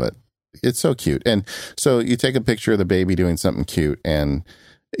going to love it. It's so cute. And so you take a picture of the baby doing something cute, and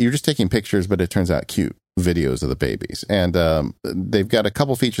you're just taking pictures, but it turns out cute videos of the babies. And they've got a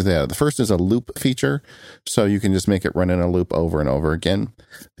couple features there. The first is a loop feature, so you can just make it run in a loop over and over again.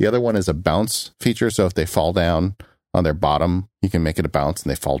 The other one is a bounce feature, so if they fall down on their bottom, you can make it a bounce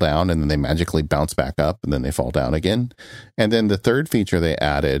and they fall down, and then they magically bounce back up, and then they fall down again. And then the third feature they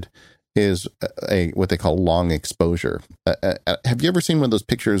added is what they call long exposure. Have you ever seen one of those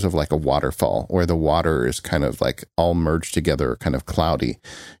pictures of like a waterfall where the water is kind of like all merged together, kind of cloudy?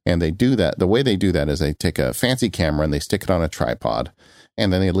 And they do that. The way they do that is they take a fancy camera and they stick it on a tripod,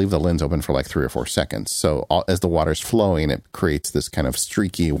 and then they leave the lens open for like 3 or 4 seconds. So as the water's flowing, it creates this kind of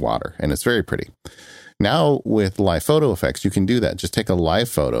streaky water, and it's very pretty. Now with live photo effects, you can do that. Just take a live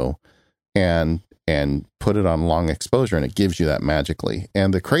photo and put it on long exposure, and it gives you that magically.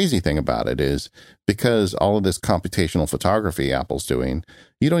 And the crazy thing about it is, because all of this computational photography Apple's doing,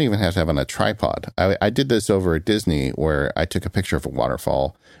 you don't even have to have it on a tripod. I did this over at Disney where I took a picture of a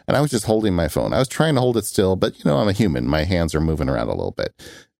waterfall, and I was just holding my phone. I was trying to hold it still, but I'm a human. My hands are moving around a little bit.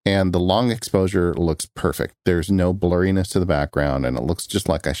 And the long exposure looks perfect. There's no blurriness to the background, and it looks just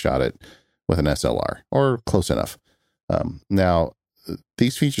like I shot it with an SLR, or close enough. Now,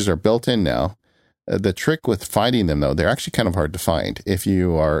 these features are built in now. The trick with finding them, though, they're actually kind of hard to find. If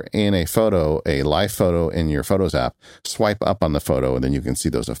you are in a live photo in your Photos app, swipe up on the photo, and then you can see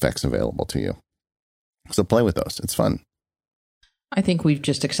those effects available to you. So play with those. It's fun. I think we've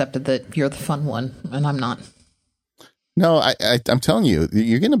just accepted that you're the fun one, and I'm not. No, I'm telling you,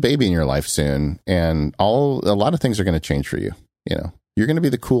 you're getting a baby in your life soon, and a lot of things are going to change for you. You're going to be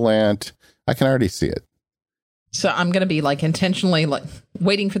the cool aunt. I can already see it. So I'm going to be like intentionally like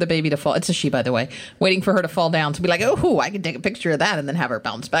waiting for the baby to fall. It's a she, by the way, waiting for her to fall down to be like, oh, I can take a picture of that and then have her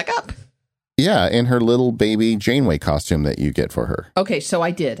bounce back up. Yeah, in her little baby Janeway costume that you get for her. Okay, so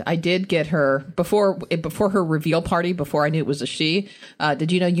I did get her before her reveal party, before I knew it was a she.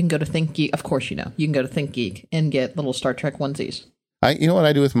 Did you know you can go to ThinkGeek? Of course you know. You can go to ThinkGeek and get little Star Trek onesies. You know what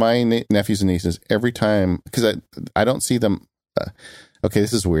I do with my nephews and nieces every time, because I don't see them. Okay,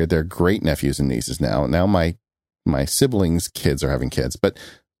 this is weird. They're great nephews and nieces now. Now my siblings' kids are having kids, but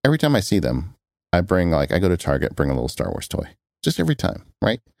every time I see them, I go to Target, bring a little Star Wars toy. Just every time,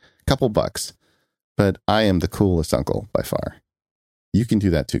 right? Couple bucks. But I am the coolest uncle by far. You can do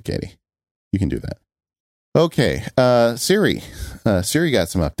that too, Katie. You can do that. Okay. Siri. Siri got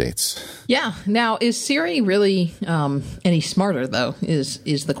some updates. Yeah. Now, is Siri really any smarter, though,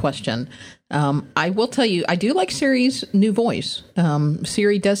 is the question. I will tell you, I do like Siri's new voice.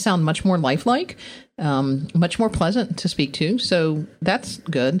 Siri does sound much more lifelike, much more pleasant to speak to. So that's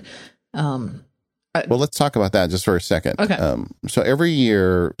good. Well, let's talk about that just for a second. Okay. So every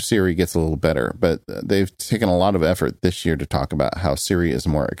year Siri gets a little better, but they've taken a lot of effort this year to talk about how Siri is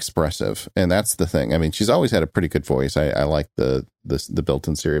more expressive. And that's the thing. I mean, she's always had a pretty good voice. I like the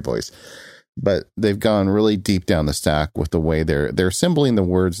built-in Siri voice. but they've gone really deep down the stack with the way they're assembling the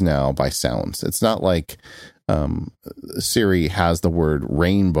words now by sounds. It's not like Siri has the word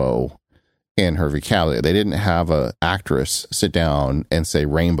rainbow in her vocabulary. They didn't have an actress sit down and say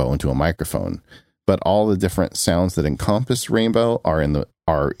rainbow into a microphone, but all the different sounds that encompass rainbow are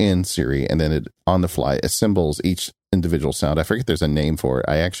in Siri, and then it on the fly assembles each individual sound. I forget there's a name for it.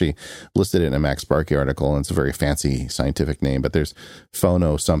 I actually listed it in a Max Sparky article, and it's a very fancy scientific name, but there's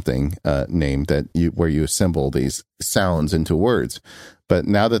phono something name where you assemble these sounds into words. But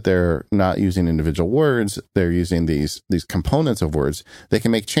now that they're not using individual words, they're using these components of words. They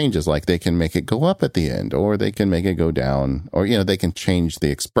can make changes, like they can make it go up at the end, or they can make it go down, or, they can change the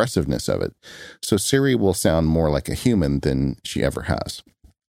expressiveness of it. So Siri will sound more like a human than she ever has.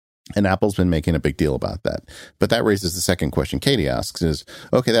 And Apple's been making a big deal about that. But that raises the second question Katie asks is,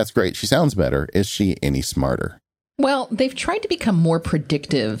 okay, that's great. She sounds better. Is she any smarter? Well, they've tried to become more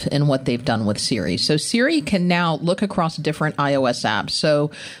predictive in what they've done with Siri. So Siri can now look across different iOS apps. So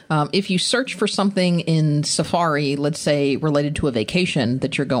if you search for something in Safari, let's say related to a vacation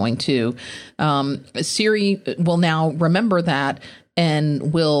that you're going to, Siri will now remember that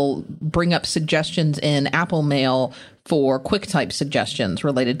and will bring up suggestions in Apple Mail for QuickType suggestions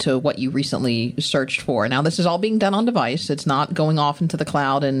related to what you recently searched for. Now, this is all being done on device. It's not going off into the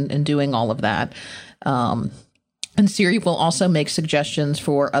cloud and doing all of that. And Siri will also make suggestions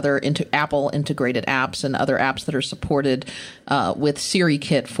for other Apple integrated apps and other apps that are supported with Siri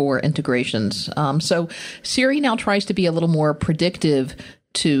Kit for integrations. So Siri now tries to be a little more predictive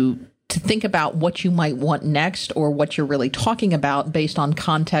to think about what you might want next or what you're really talking about based on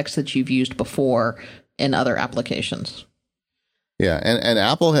context that you've used before in other applications. Yeah, and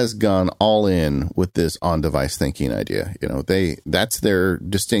Apple has gone all in with this on-device thinking idea. That's their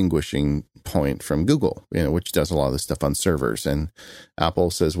distinguishing point from Google, which does a lot of this stuff on servers. And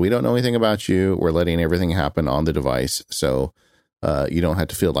Apple says, we don't know anything about you. We're letting everything happen on the device, so you don't have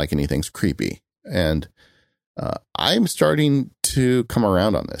to feel like anything's creepy. And I'm starting to come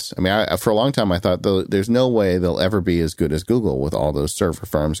around on this. I mean, for a long time, I thought there's no way they'll ever be as good as Google with all those server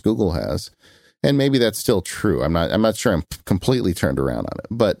farms Google has. And maybe that's still true. I'm not sure I'm completely turned around on it,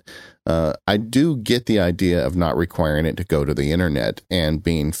 but I do get the idea of not requiring it to go to the internet and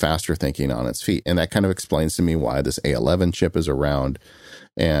being faster thinking on its feet. And that kind of explains to me why this A11 chip is around.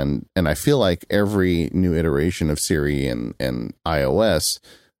 And I feel like every new iteration of Siri and iOS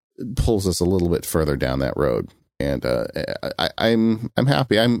pulls us a little bit further down that road. And I'm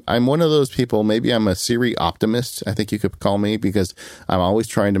happy. I'm one of those people. Maybe I'm a Siri optimist, I think you could call me, because I'm always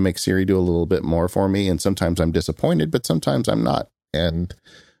trying to make Siri do a little bit more for me. And sometimes I'm disappointed, but sometimes I'm not. And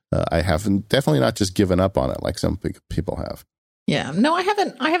I haven't definitely not just given up on it like some people have. Yeah, no, I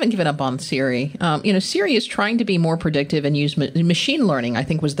haven't given up on Siri. Siri is trying to be more predictive and use machine learning, I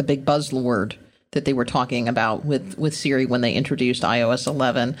think was the big buzzword that they were talking about with Siri when they introduced iOS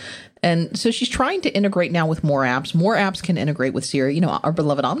 11. And so she's trying to integrate now with more apps. More apps can integrate with Siri. Our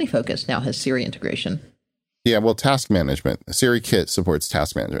beloved OmniFocus now has Siri integration. Yeah, well, task management. Siri Kit supports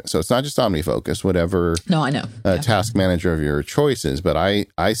task management. So it's not just OmniFocus, whatever No, I know. Task manager of your choice is. But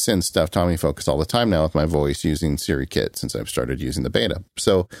I send stuff to OmniFocus all the time now with my voice using Siri Kit since I've started using the beta.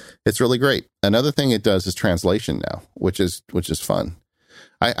 So it's really great. Another thing it does is translation now, which is fun.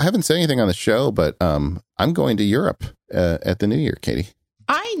 I haven't said anything on the show, but I'm going to Europe at the new year, Katie.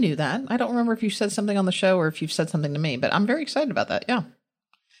 I knew that. I don't remember if you said something on the show or if you've said something to me, but I'm very excited about that. Yeah.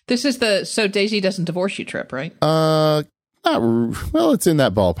 This is the So Daisy Doesn't Divorce You trip, right? Well, it's in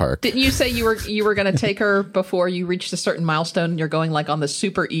that ballpark. Didn't you say you were going to take her before you reached a certain milestone and you're going like on the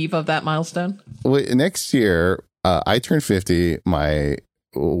super eve of that milestone? Well, next year, I turn 50.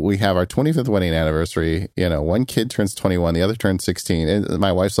 We have our 25th wedding anniversary. One kid turns 21, the other turns 16. And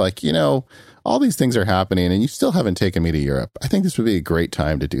my wife's like, all these things are happening and you still haven't taken me to Europe. I think this would be a great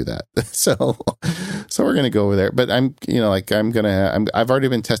time to do that. So we're going to go over there. But I've already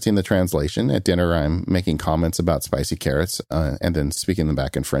been testing the translation. At dinner, I'm making comments about spicy carrots and then speaking them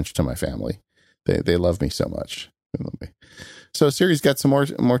back in French to my family. They love me so much. They love me. So Siri's got some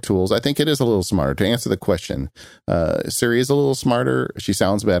more tools. I think it is a little smarter. To answer the question, Siri is a little smarter. She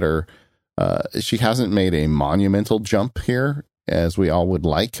sounds better. She hasn't made a monumental jump here, as we all would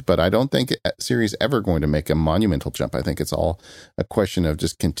like, but I don't think Siri's ever going to make a monumental jump. I think it's all a question of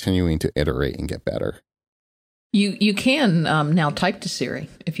just continuing to iterate and get better. You can now type to Siri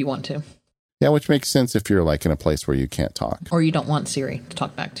if you want to. Yeah, which makes sense if you're like in a place where you can't talk. Or you don't want Siri to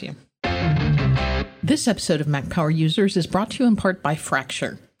talk back to you. This episode of Mac Power Users is brought to you in part by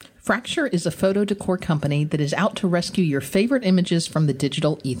Fracture. Fracture is a photo decor company that is out to rescue your favorite images from the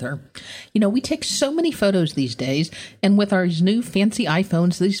digital ether. You know, we take so many photos these days, and with our new fancy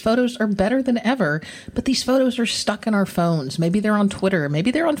iPhones, these photos are better than ever, but these photos are stuck in our phones. Maybe they're on Twitter, maybe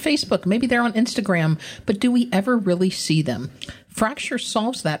they're on Facebook, maybe they're on Instagram, but do we ever really see them? Fracture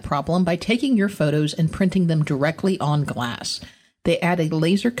solves that problem by taking your photos and printing them directly on glass. They add a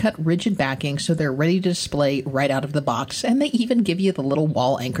laser-cut rigid backing so they're ready to display right out of the box, and they even give you the little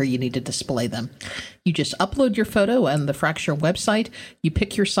wall anchor you need to display them. You just upload your photo on the Fracture website, you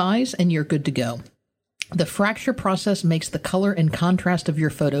pick your size, and you're good to go. The Fracture process makes the color and contrast of your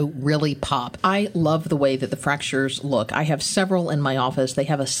photo really pop. I love the way that the Fractures look. I have several in my office. They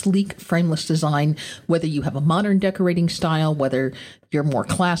have a sleek, frameless design. Whether you have a modern decorating style, whether you're more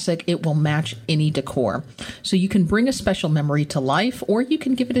classic, it will match any decor. So you can bring a special memory to life, or you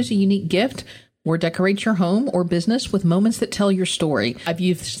can give it as a unique gift, or decorate your home or business with moments that tell your story. I've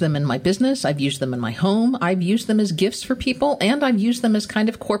used them in my business. I've used them in my home. I've used them as gifts for people, and I've used them as kind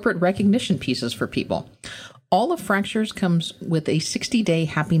of corporate recognition pieces for people. All of Fractures comes with a 60-day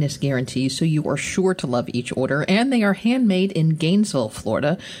happiness guarantee, so you are sure to love each order, and they are handmade in Gainesville,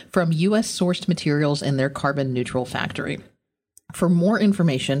 Florida, from U.S.-sourced materials in their carbon-neutral factory. For more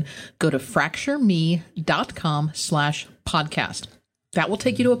information, go to fractureme.com/podcast. That will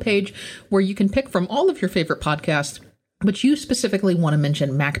take you to a page where you can pick from all of your favorite podcasts, but you specifically want to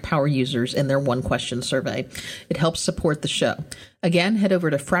mention Mac Power users in their one-question survey. It helps support the show. Again, head over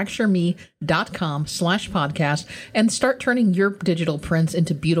to fractureme.com/podcast and start turning your digital prints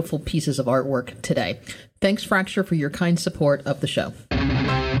into beautiful pieces of artwork today. Thanks, Fracture, for your kind support of the show.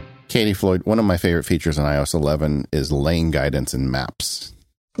 Katie Floyd, one of my favorite features on iOS 11 is lane guidance in Maps.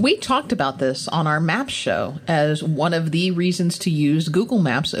 We talked about this on our Maps show as one of the reasons to use Google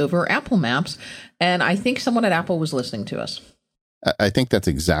Maps over Apple Maps, and I think someone at Apple was listening to us. I think that's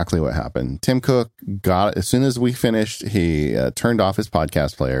exactly what happened. Tim Cook got, as soon as we finished, he turned off his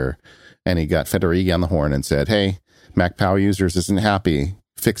podcast player, and he got Federighi on the horn and said, "Hey, Mac Power users isn't happy.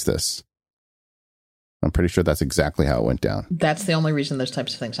 Fix this." I'm pretty sure that's exactly how it went down. That's the only reason those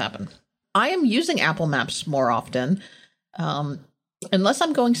types of things happen. I am using Apple Maps more often. Unless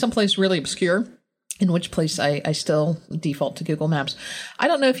I'm going someplace really obscure, in which place I still default to Google Maps. I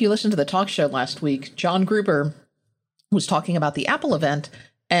don't know if you listened to the talk show last week. John Gruber was talking about the Apple event,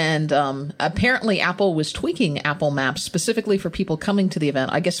 and apparently Apple was tweaking Apple Maps specifically for people coming to the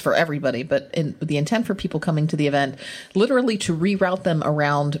event, I guess for everybody, but the intent for people coming to the event, literally to reroute them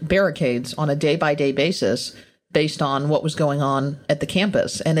around barricades on a day-by-day basis based on what was going on at the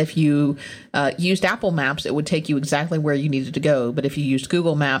campus. And if you used Apple Maps, it would take you exactly where you needed to go. But if you used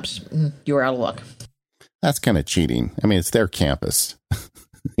Google Maps, you were out of luck. That's kind of cheating. I mean, it's their campus.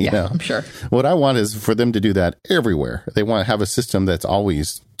 Yeah, know? I'm sure. What I want is for them to do that everywhere. They want to have a system that's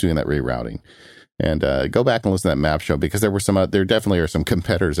always doing that rerouting. And go back and listen to that map show, because there definitely are some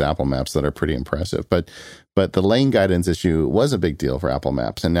competitors to Apple Maps that are pretty impressive. But the lane guidance issue was a big deal for Apple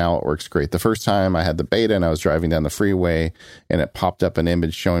Maps, and now it works great. The first time I had the beta and I was driving down the freeway, and it popped up an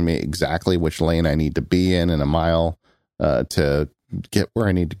image showing me exactly which lane I need to be in a mile to get where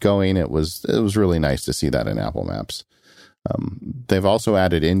I need to go in. It was really nice to see that in Apple Maps. They've also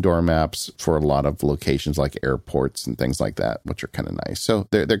added indoor maps for a lot of locations like airports and things like that, which are kind of nice. So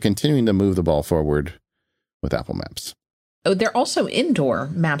they're continuing to move the ball forward with Apple Maps. Oh, they're also indoor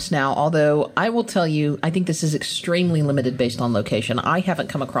maps now, although I will tell you, I think this is extremely limited based on location. I haven't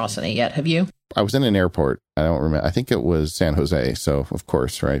come across any yet. Have you? I was in an airport. I don't remember. I think it was San Jose. So of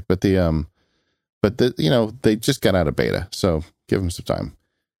course, right. But they just got out of beta. So give them some time.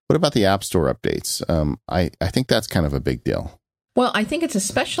 What about the App Store updates? I think that's kind of a big deal. Well, I think it's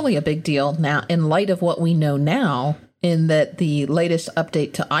especially a big deal now in light of what we know now, in that the latest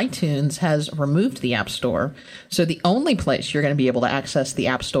update to iTunes has removed the App Store. So the only place you're going to be able to access the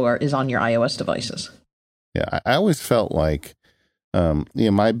App Store is on your iOS devices. Yeah, I always felt like,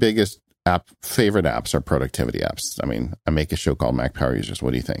 my biggest favorite apps are productivity apps. I mean, I make a show called Mac Power Users.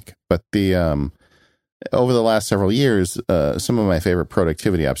 What do you think? But over the last several years, some of my favorite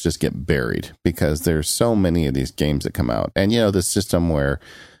productivity apps just get buried because there's so many of these games that come out. And, the system where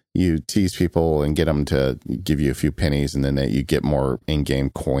you tease people and get them to give you a few pennies and then you get more in-game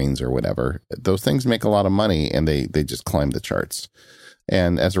coins or whatever. Those things make a lot of money and they just climb the charts.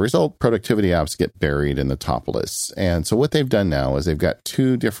 And as a result, productivity apps get buried in the top lists. And so what they've done now is they've got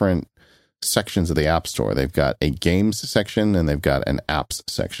two different sections of the App Store. They've got a games section and they've got an apps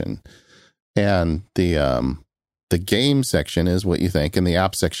section. And the game section is what you think, and the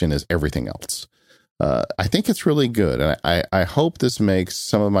app section is everything else. I think it's really good. And I hope this makes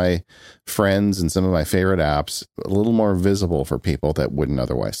some of my friends and some of my favorite apps a little more visible for people that wouldn't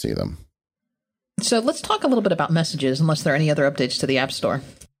otherwise see them. So let's talk a little bit about messages, unless there are any other updates to the App Store.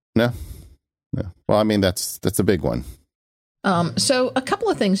 No. Well, I mean, that's a big one. So a couple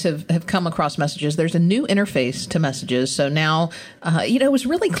of things have come across messages. There's a new interface to messages. So now, it was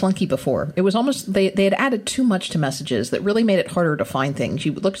really clunky before. It was almost, they had added too much to messages that really made it harder to find things.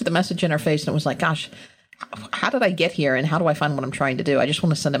 You looked at the message interface and it was like, gosh, how did I get here? And how do I find what I'm trying to do? I just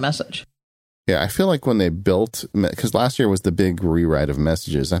want to send a message. Yeah, I feel like when they built, because last year was the big rewrite of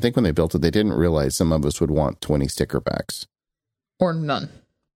messages. I think when they built it, they didn't realize some of us would want 20 sticker packs. Or none.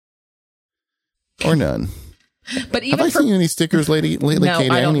 But even have I seen you any stickers lately, no, Katie?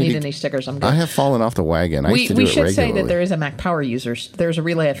 I don't need any stickers. I'm good. I have fallen off the wagon. I used to do it regularly. We should say that there is a Mac Power user. There's a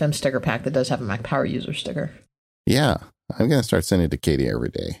Relay FM sticker pack that does have a Mac Power user sticker. Yeah, I'm going to start sending it to Katie every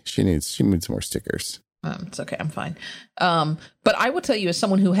day. She needs more stickers. It's okay. I'm fine. But I will tell you, as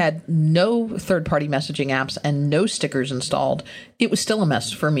someone who had no third-party messaging apps and no stickers installed, it was still a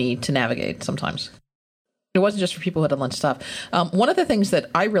mess for me to navigate sometimes. It wasn't just for people who had to lunch stuff. One of the things that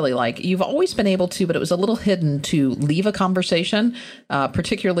I really like, you've always been able to, but it was a little hidden, to leave a conversation,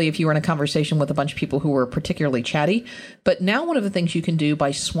 particularly if you were in a conversation with a bunch of people who were particularly chatty. But now one of the things you can do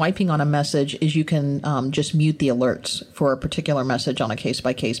by swiping on a message is you can just mute the alerts for a particular message on a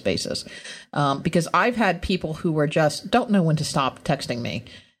case-by-case basis. Because I've had people who were just don't know when to stop texting me.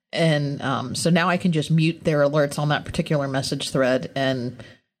 And so now I can just mute their alerts on that particular message thread and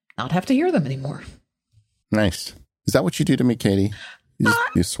not have to hear them anymore. Nice. Is that what you do to me, Katie?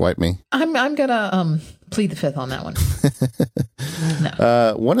 You swipe me? I'm gonna plead the fifth on that one.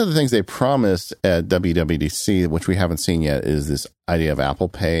 No. One of the things they promised at WWDC, which we haven't seen yet, is this idea of Apple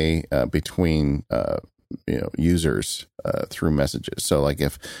Pay between users through messages. So like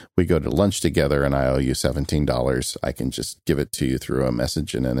if we go to lunch together and I owe you $17, I can just give it to you through a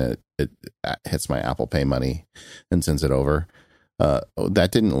message, and then it hits my Apple Pay money and sends it over.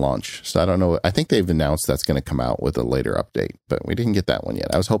 That didn't launch, so I don't know. I think they've announced that's going to come out with a later update, but we didn't get that one yet.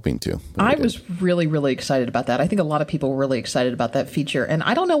 I was hoping to. I was really, really excited about that. I think a lot of people were really excited about that feature, and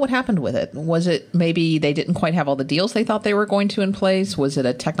I don't know what happened with it. Was it maybe they didn't quite have all the deals they thought they were going to in place? Was it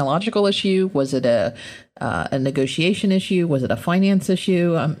a technological issue? Was it a negotiation issue? Was it a finance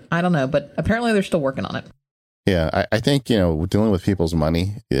issue? I don't know, but apparently they're still working on it. Yeah, I think, dealing with people's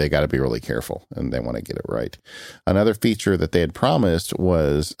money, they got to be really careful and they want to get it right. Another feature that they had promised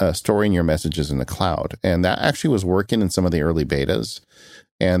was storing your messages in the cloud. And that actually was working in some of the early betas.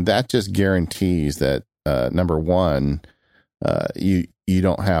 And that just guarantees that, number one, you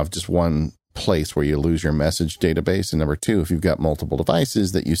don't have just one place where you lose your message database. And number two, if you've got multiple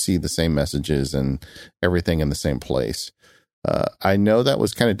devices, that you see the same messages and everything in the same place. I know that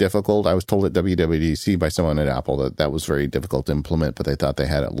was kind of difficult. I was told at WWDC by someone at Apple that was very difficult to implement, but they thought they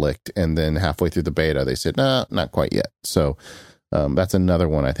had it licked. And then halfway through the beta, they said, no, not quite yet. So that's another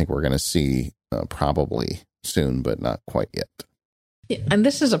one I think we're going to see probably soon, but not quite yet. And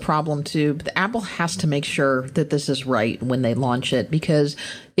this is a problem too. But Apple has to make sure that this is right when they launch it, because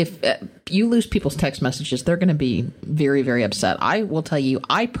if you lose people's text messages, they're going to be very, very upset. I will tell you,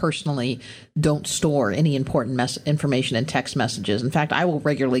 I personally don't store any important information in text messages. In fact, I will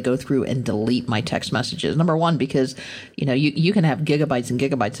regularly go through and delete my text messages. Number one, because you can have gigabytes and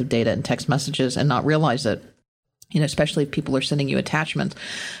gigabytes of data in text messages and not realize it. Especially if people are sending you attachments.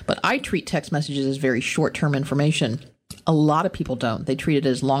 But I treat text messages as very short-term information. A lot of people don't. They treat it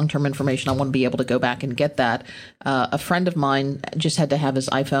as long-term information. I want to be able to go back and get that. A friend of mine just had to have his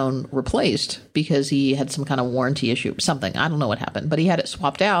iPhone replaced because he had some kind of warranty issue, something. I don't know what happened, but he had it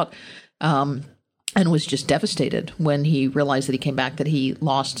swapped out and was just devastated when he realized that he came back that he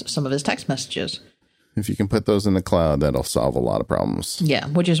lost some of his text messages. If you can put those in the cloud, that'll solve a lot of problems. Yeah,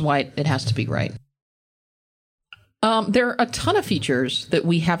 which is why it has to be right. There are a ton of features that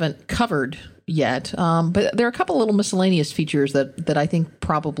we haven't covered yet, but there are a couple little miscellaneous features that I think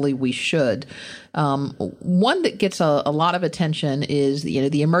probably we should. One that gets a lot of attention is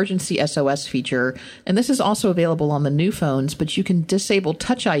the emergency SOS feature, and this is also available on the new phones, but you can disable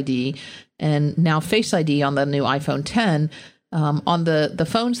Touch ID and now Face ID on the new iPhone 10. On the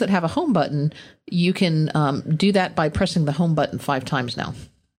phones that have a home button, you can do that by pressing the home button 5 times now.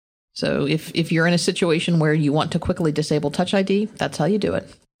 So if you're in a situation where you want to quickly disable Touch ID, that's how you do it.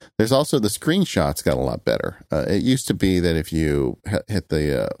 There's also the screenshots got a lot better. It used to be that if you hit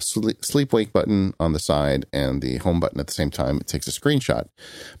the sleep-wake button on the side and the home button at the same time, it takes a screenshot.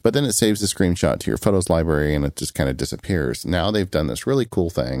 But then it saves the screenshot to your photos library and it just kind of disappears. Now they've done this really cool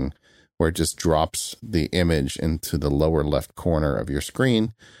thing where it just drops the image into the lower left corner of your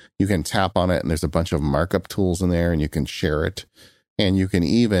screen. You can tap on it, and there's a bunch of markup tools in there, and you can share it. And you can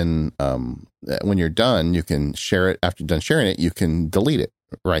even, when you're done, you can share it. After you're done sharing it, you can delete it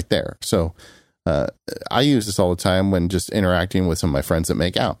right there. So I use this all the time when just interacting with some of my friends that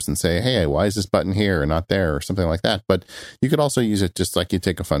make apps and say, hey, why is this button here and not there, or something like that. But you could also use it just like you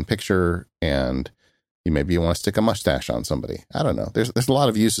take a fun picture and maybe you want to stick a mustache on somebody. I don't know. There's a lot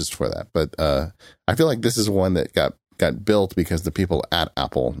of uses for that. But I feel like this is one that got built because the people at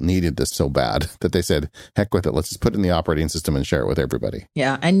Apple needed this so bad that they said, heck with it. Let's just put it in the operating system and share it with everybody.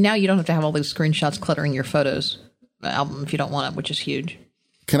 Yeah. And now you don't have to have all these screenshots cluttering your photos album if you don't want it, which is huge.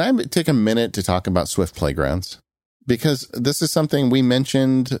 Can I take a minute to talk about Swift Playgrounds? Because this is something we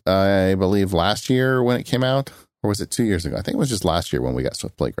mentioned, I believe, last year when it came out. Or was it 2 years ago? I think it was just last year when we got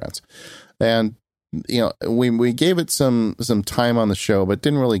Swift Playgrounds. And we gave it some time on the show, but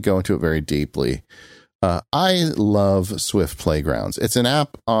didn't really go into it very deeply. I love Swift Playgrounds. It's an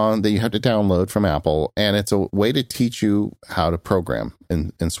app that you have to download from Apple, and it's a way to teach you how to program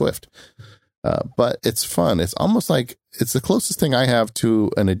in Swift. But it's fun. It's almost like it's the closest thing I have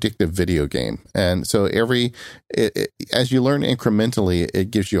to an addictive video game. And so as you learn incrementally,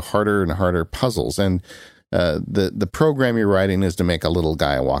 it gives you harder and harder puzzles. And the program you're writing is to make a little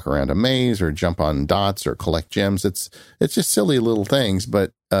guy walk around a maze or jump on dots or collect gems. It's just silly little things,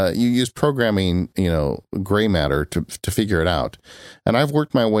 but you use programming, gray matter to figure it out. And I've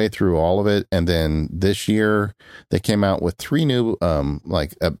worked my way through all of it. And then this year they came out with 3 new,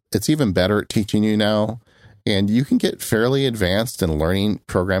 it's even better at teaching you now. And you can get fairly advanced in learning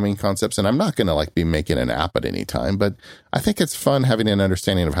programming concepts. And I'm not going to be making an app at any time, but I think it's fun having an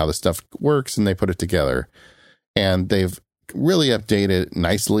understanding of how this stuff works, and they put it together. And they've really updated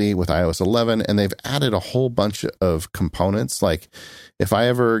nicely with iOS 11, and they've added a whole bunch of components. Like if I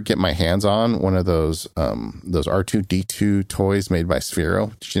ever get my hands on one of those R2-D2 toys made by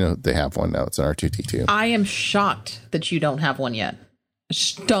Sphero, they have one now. It's an R2-D2. I am shocked that you don't have one yet.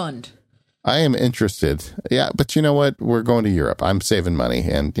 Stunned. I am interested. Yeah, but you know what? We're going to Europe. I'm saving money,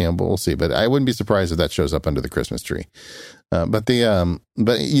 and but we'll see. But I wouldn't be surprised if that shows up under the Christmas tree. But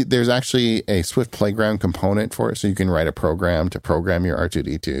there's actually a Swift Playground component for it, so you can write a program to program your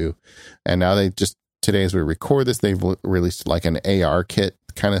R2-D2. And now today as we record this, they've released like an AR kit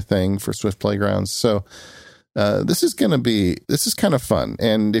kind of thing for Swift Playgrounds. So this is kind of fun.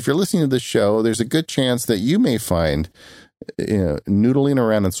 And if you're listening to this show, there's a good chance that you may find noodling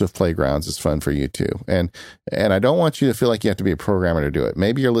around in Swift Playgrounds is fun for you too. And I don't want you to feel like you have to be a programmer to do it.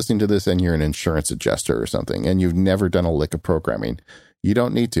 Maybe you're listening to this and you're an insurance adjuster or something, and you've never done a lick of programming. You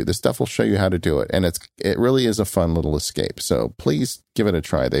don't need to. This stuff will show you how to do it. And it really is a fun little escape. So please give it a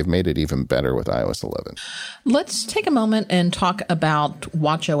try. They've made it even better with iOS 11. Let's take a moment and talk about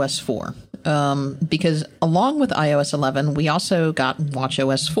watchOS 4. Because along with iOS 11, we also got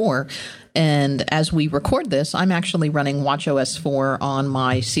watchOS 4. And as we record this, I'm actually running watchOS 4 on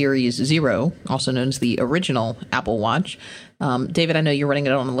my Series 0, also known as the original Apple Watch. David, I know you're running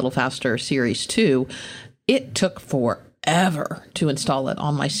it on a little faster Series 2. It took forever to install it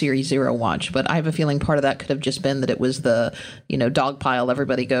on my Series 0 watch, but I have a feeling part of that could have just been that it was the, dog pile,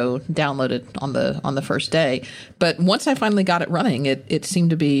 everybody go download it on the first day. But once I finally got it running, it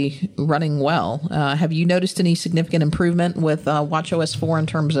seemed to be running well. Have you noticed any significant improvement with watchOS 4 in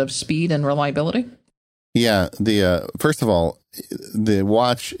terms of speed and reliability? Yeah, first of all, the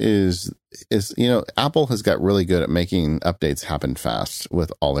watch is Apple has got really good at making updates happen fast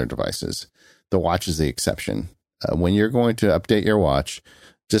with all their devices. The watch is the exception. When you're going to update your watch,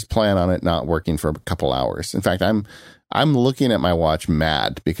 just plan on it not working for a couple hours. In fact, I'm looking at my watch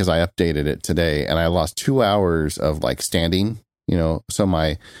mad because I updated it today and I lost 2 hours of standing, so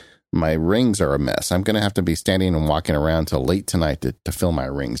my rings are a mess. I'm going to have to be standing and walking around till late tonight to fill my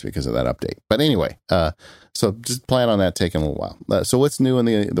rings because of that update. But anyway, so just plan on that taking a little while. So what's new in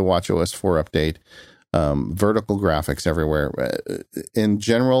the watchOS 4 update? Vertical graphics everywhere. In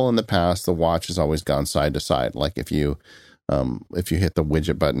general, in the past, the watch has always gone side to side. Like if you hit the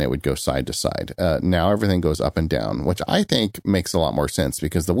widget button, it would go side to side. Now everything goes up and down, which I think makes a lot more sense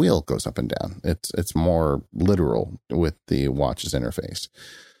because the wheel goes up and down. It's more literal with the watch's interface.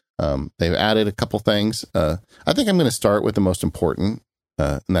 They've added a couple things. I think I'm going to start with the most important,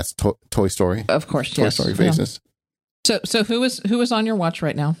 and that's Toy Story. Of course, Toy Story faces. Yeah. So who is on your watch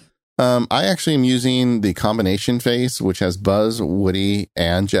right now? I actually am using the combination face, which has Buzz, Woody,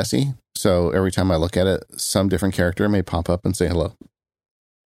 and Jessie. So every time I look at it, some different character may pop up and say hello.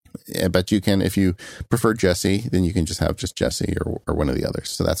 Yeah, but you can, if you prefer Jessie, then you can just have just Jessie or one of the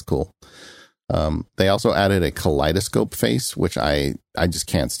others. So that's cool. They also added a kaleidoscope face, which I just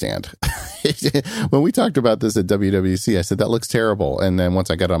can't stand. When we talked about this at WWDC, I said, that looks terrible. And then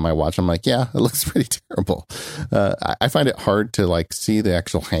once I got it on my watch, I'm like, yeah, it looks pretty terrible. I find it hard to like see the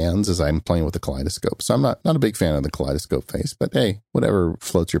actual hands as I'm playing with the kaleidoscope. So I'm not a big fan of the kaleidoscope face, but hey, whatever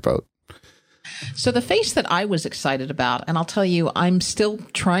floats your boat. So the face that I was excited about, and I'll tell you, I'm still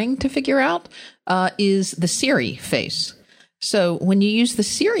trying to figure out, is the Siri face. So when you use the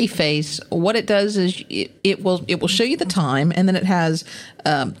Siri face, what it does is it will show you the time, and then it has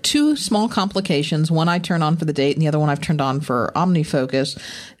two small complications. One I turn on for the date, and the other one I've turned on for OmniFocus.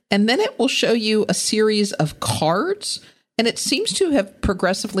 And then it will show you a series of cards, and it seems to have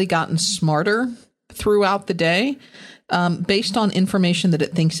progressively gotten smarter throughout the day based on information that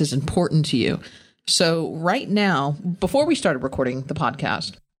it thinks is important to you. So right now, before we started recording the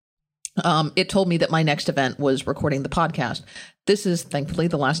podcast, it told me that my next event was recording the podcast. This is thankfully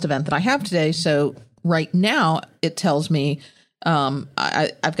the last event that I have today. So right now it tells me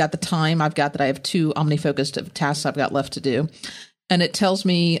I've got the time. I've got that I have 2 OmniFocus tasks I've got left to do. And it tells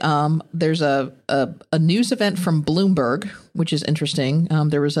me there's a news event from Bloomberg, which is interesting.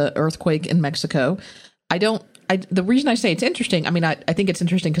 There was an earthquake in Mexico. The reason I say it's interesting, I think it's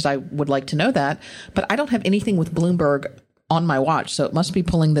interesting because I would like to know that, but I don't have anything with Bloomberg on my watch. So it must be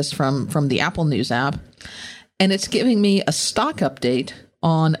pulling this from the Apple News app. And it's giving me a stock update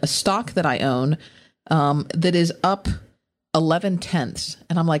on a stock that I own that is up 11/10.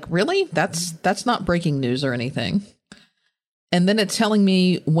 And I'm like, really? That's not breaking news or anything. And then it's telling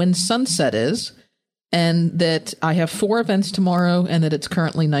me when sunset is, and that I have 4 events tomorrow, and that it's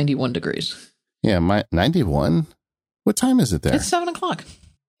currently 91 degrees. Yeah, my 91? What time is it there? It's 7:00.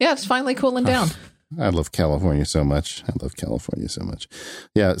 Yeah, it's finally cooling down. I love California so much.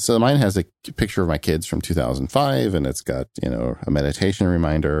 Yeah, so mine has a picture of my kids from 2005, and it's got, a meditation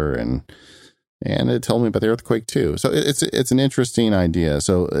reminder, and it told me about the earthquake too. So it's an interesting idea.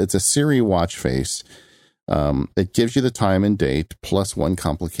 So it's a Siri watch face. It gives you the time and date plus 1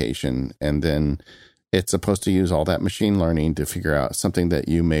 complication, and then it's supposed to use all that machine learning to figure out something that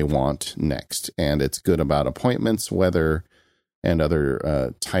you may want next. And it's good about appointments, weather, and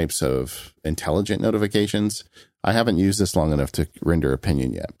other types of intelligent notifications. I haven't used this long enough to render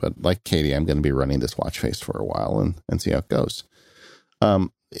opinion yet, but like Katie, I'm going to be running this watch face for a while and see how it goes.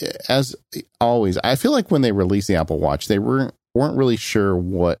 As always, I feel like when they released the Apple Watch, they weren't really sure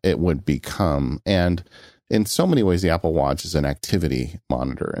what it would become. And in so many ways, the Apple Watch is an activity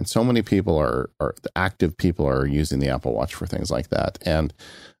monitor, and so many people active people are using the Apple Watch for things like that. And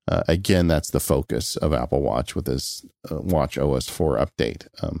again, that's the focus of Apple Watch with this Watch OS 4 update.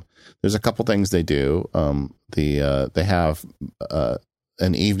 There's a couple things they do. They have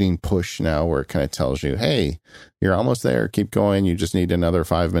an evening push now where it kind of tells you, hey, you're almost there. Keep going. You just need another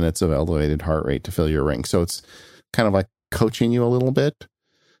 5 minutes of elevated heart rate to fill your ring. So it's kind of like coaching you a little bit.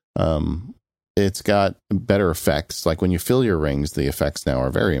 It's got better effects. Like when you fill your rings, the effects now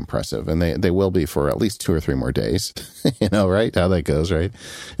are very impressive, and they will be for at least 2 or 3 more days. Right? How that goes, right?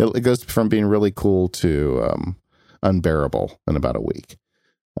 It goes from being really cool to unbearable in about a week.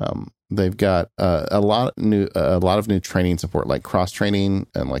 They've got a lot of new training support, like cross training,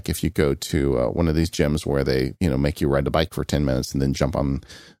 and like if you go to one of these gyms where they make you ride the bike for 10 minutes and then jump on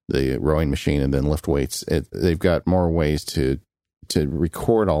the rowing machine and then lift weights. They've got more ways to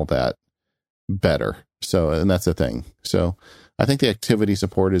record all that better. So, and that's the thing. So I think the activity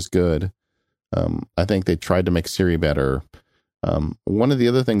support is good. I think they tried to make Siri better. One of the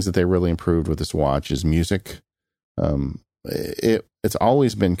other things that they really improved with this watch is music. It's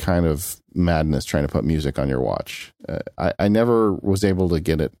always been kind of madness trying to put music on your watch. I never was able to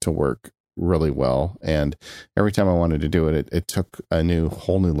get it to work really well. And every time I wanted to do it, it took a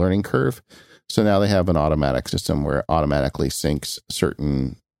whole new learning curve. So now they have an automatic system where it automatically syncs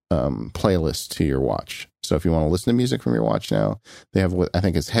certain playlists to your watch. So if you want to listen to music from your watch now, they have what I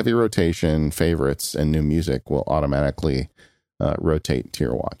think is heavy rotation, favorites, and new music will automatically rotate to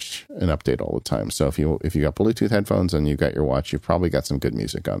your watch and update all the time. So if you got Bluetooth headphones and you got your watch, you've probably got some good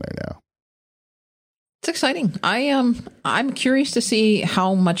music on there now. It's exciting. I'm curious to see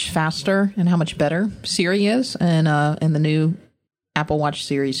how much faster and how much better Siri is in the new Apple Watch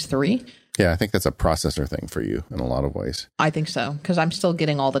Series 3. Yeah, I think that's a processor thing for you in a lot of ways. I think so, because I'm still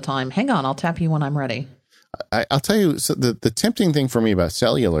getting all the time, hang on, I'll tap you when I'm ready. I'll tell you, so the tempting thing for me about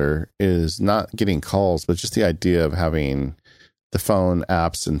cellular is not getting calls, but just the idea of having the phone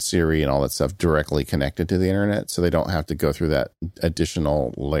apps and Siri and all that stuff directly connected to the internet, so they don't have to go through that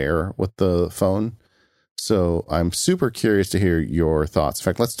additional layer with the phone. So I'm super curious to hear your thoughts. In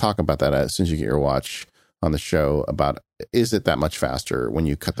fact, let's talk about that as soon as you get your watch. on the show about, is it that much faster when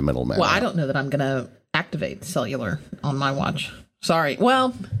you cut the middleman? Well, I don't know that I'm going to activate cellular on my watch. Sorry.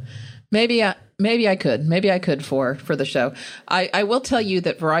 Well, maybe I could. Maybe I could for the show. I will tell you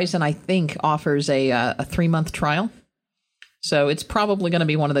that Verizon, I think, offers a 3-month trial. So it's probably going to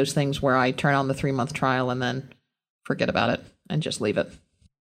be one of those things where I turn on the 3-month trial and then forget about it and just leave it.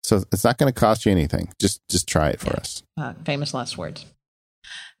 So it's not going to cost you anything. Just try it for us. Famous last words.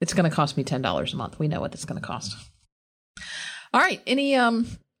 It's going to cost me $10 a month. We know what it's going to cost. All right.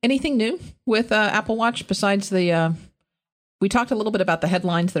 Anything new with Apple Watch besides the... We talked a little bit about the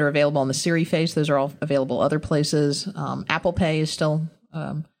headlines that are available on the Siri face. Those are all available other places. Apple Pay is still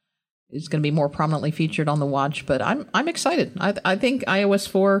is going to be more prominently featured on the watch, but I'm excited. I think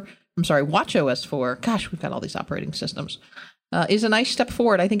WatchOS 4. Gosh, we've got all these operating systems. Is a nice step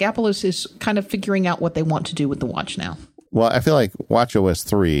forward. I think Apple is kind of figuring out what they want to do with the watch now. Well, I feel like WatchOS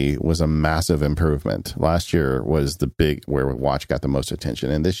 3 was a massive improvement. Last year was the big where Watch got the most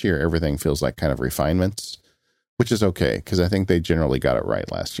attention, and this year everything feels like kind of refinements, which is okay because I think they generally got it right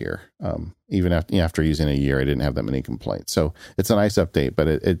last year. Even after using a year, I didn't have that many complaints. So it's a nice update, but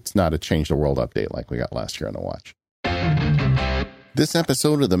it's not a change the world update like we got last year on the watch. This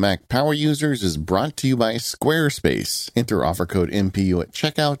episode of the Mac Power Users is brought to you by Squarespace. Enter offer code MPU at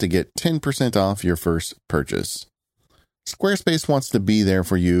checkout to get 10% off your first purchase. Squarespace wants to be there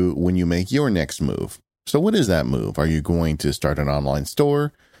for you when you make your next move. So what is that move? Are you going to start an online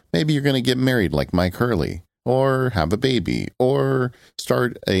store? Maybe you're going to get married like Mike Hurley, or have a baby, or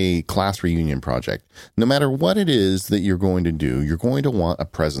start a class reunion project. No matter what it is that you're going to do, you're going to want a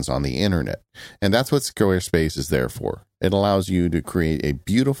presence on the internet. And that's what Squarespace is there for. It allows you to create a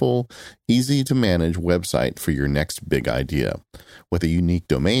beautiful, easy to manage website for your next big idea. With a unique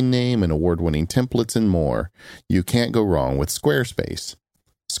domain name and award-winning templates and more, you can't go wrong with Squarespace.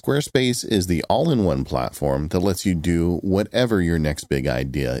 Squarespace is the all-in-one platform that lets you do whatever your next big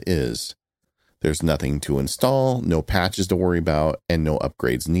idea is. There's nothing to install, no patches to worry about, and no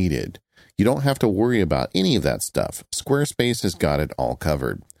upgrades needed. You don't have to worry about any of that stuff. Squarespace has got it all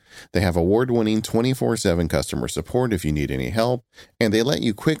covered. They have award-winning 24/7 customer support if you need any help, and they let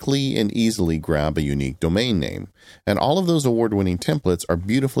you quickly and easily grab a unique domain name. And all of those award-winning templates are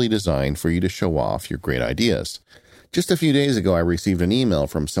beautifully designed for you to show off your great ideas. Just a few days ago, I received an email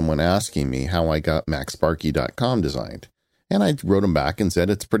from someone asking me how I got MacSparky.com designed. And I wrote them back and said,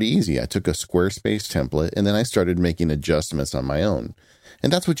 it's pretty easy. I took a Squarespace template and then I started making adjustments on my own.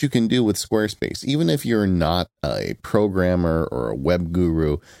 And that's what you can do with Squarespace. Even if you're not a programmer or a web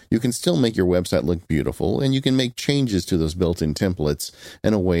guru, you can still make your website look beautiful, and you can make changes to those built-in templates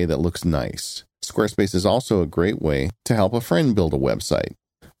in a way that looks nice. Squarespace is also a great way to help a friend build a website.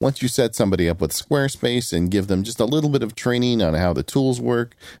 Once you set somebody up with Squarespace and give them just a little bit of training on how the tools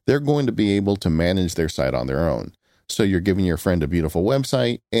work, they're going to be able to manage their site on their own. So you're giving your friend a beautiful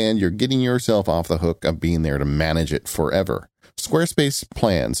website, and you're getting yourself off the hook of being there to manage it forever. Squarespace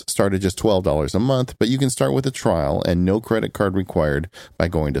plans start at just $12 a month, but you can start with a trial and no credit card required by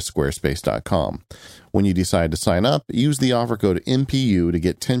going to squarespace.com. When you decide to sign up, use the offer code MPU to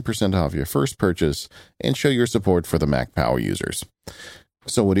get 10% off your first purchase and show your support for the Mac Power Users.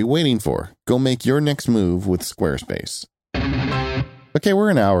 So what are you waiting for? Go make your next move with Squarespace. Okay, we're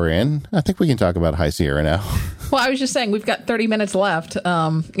an hour in. I think we can talk about High Sierra now. Well, I was just saying, we've got 30 minutes left.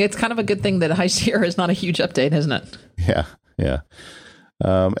 It's kind of a good thing that High Sierra is not a huge update, isn't it? Yeah.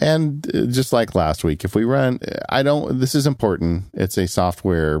 And just like last week, if we run, this is important. It's a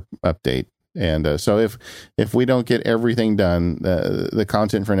software update. And so if we don't get everything done, the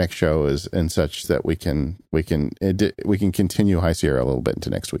content for next show is and such that we can continue High Sierra a little bit into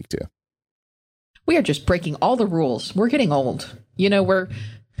next week too. We are just breaking all the rules. We're getting old. You know, we're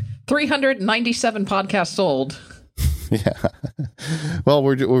 397 podcasts old. Yeah. Well,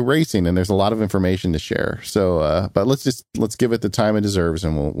 we're racing, and there's a lot of information to share. So, but let's give it the time it deserves,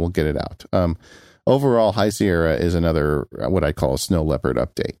 and we'll get it out. Overall, High Sierra is another what I call a snow leopard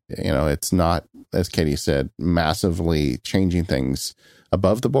update. You know, it's not, as Katie said, massively changing things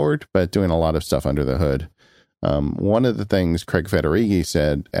above the board, but doing a lot of stuff under the hood. One of the things Craig Federighi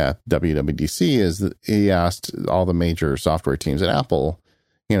said at WWDC is that he asked all the major software teams at Apple,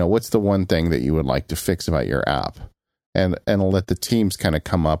 you know, what's the one thing that you would like to fix about your app? And let the teams kind of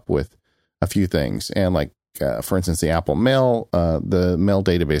come up with a few things. And like, for instance, the Apple Mail, the mail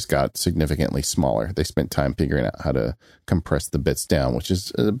database got significantly smaller. They spent time figuring out how to compress the bits down, which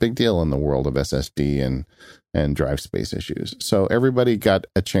is a big deal in the world of SSD and drive space issues. So everybody got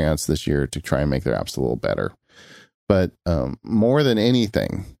a chance this year to try and make their apps a little better. But more than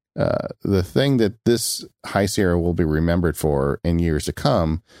anything, the thing that this High Sierra will be remembered for in years to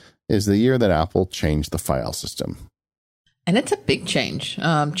come is the year that Apple changed the file system. And it's a big change.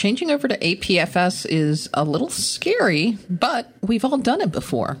 Changing over to APFS is a little scary, but we've all done it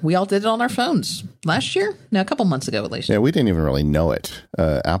before. We all did it on our phones last year? No, a couple months ago at least. Yeah, we didn't even really know it.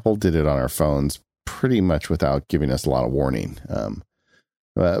 Apple did it on our phones pretty much without giving us a lot of warning.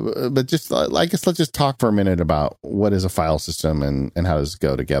 But just, I guess, let's just talk for a minute about what is a file system and how does it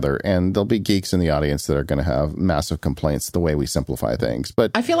go together. And there'll be geeks in the audience that are going to have massive complaints the way we simplify things.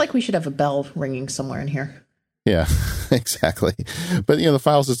 But I feel like we should have a bell ringing somewhere in here. Yeah, exactly. But, the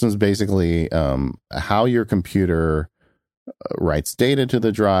file system is basically how your computer writes data to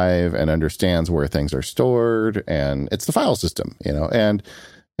the drive and understands where things are stored. And it's the file system,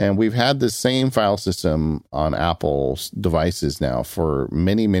 and we've had this same file system on Apple's devices now for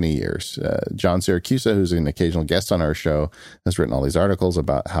many, many years. John Siracusa, who's an occasional guest on our show, has written all these articles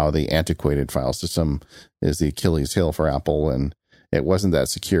about how the antiquated file system is the Achilles heel for Apple, and it wasn't that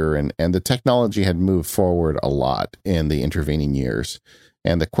secure, and the technology had moved forward a lot in the intervening years.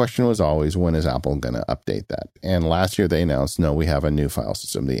 And the question was always, when is Apple going to update that? And last year they announced, no, we have a new file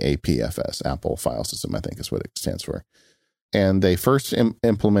system, the APFS, Apple File System, I think is what it stands for. And they first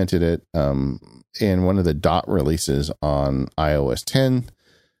implemented it in one of the dot releases on iOS 10,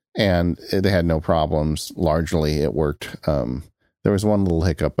 and they had no problems. Largely, it worked. There was one little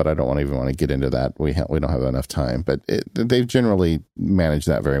hiccup, but I don't even want to get into that. We don't have enough time, but they've generally managed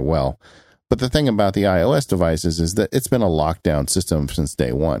that very well. But the thing about the iOS devices is that it's been a lockdown system since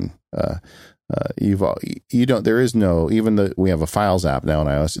day one. There is no, even though we have a Files app now on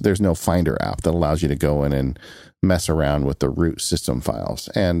iOS, there's no Finder app that allows you to go in and mess around with the root system files.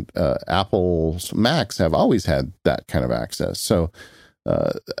 And Apple's Macs have always had that kind of access. So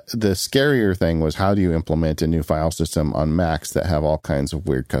the scarier thing was, how do you implement a new file system on Macs that have all kinds of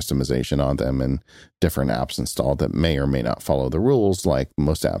weird customization on them and different apps installed that may or may not follow the rules like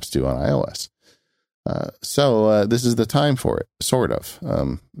most apps do on iOS. So this is the time for it, sort of.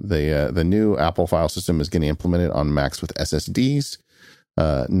 The new Apple file system is getting implemented on Macs with SSDs,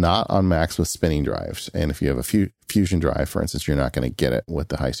 not on Macs with spinning drives. And if you have a Fusion drive, for instance, you're not going to get it with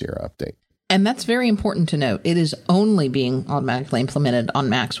the High Sierra update. And that's very important to note. It is only being automatically implemented on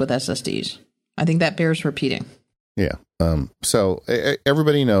Macs with SSDs. I think that bears repeating. Yeah. So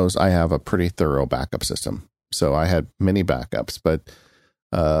everybody knows I have a pretty thorough backup system. So I had many backups, but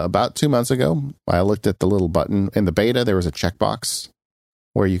about 2 months ago, I looked at the little button in the beta. There was a checkbox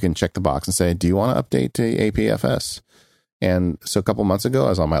where you can check the box and say, do you want to update to APFS? And so a couple months ago, I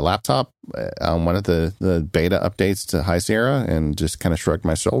was on my laptop on one of the beta updates to High Sierra and just kind of shrugged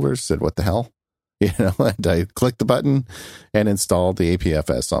my shoulders, said, what the hell? And I clicked the button and installed the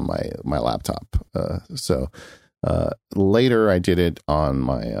APFS on my laptop. Later, I did it on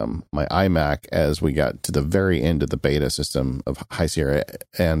my iMac as we got to the very end of the beta system of High Sierra.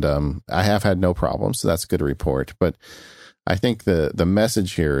 And I have had no problems, so that's good to report. But I think the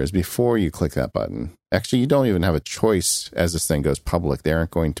message here is, before you click that button, actually, you don't even have a choice as this thing goes public. They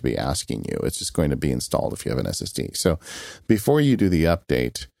aren't going to be asking you. It's just going to be installed if you have an SSD. So before you do the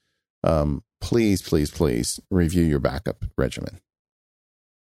update, please review your backup regimen.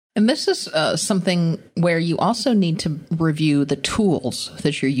 And this is something where you also need to review the tools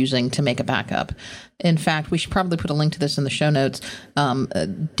that you're using to make a backup. In fact, we should probably put a link to this in the show notes.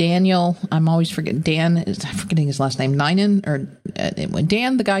 Daniel, I'm always forgetting his last name, Ninian, or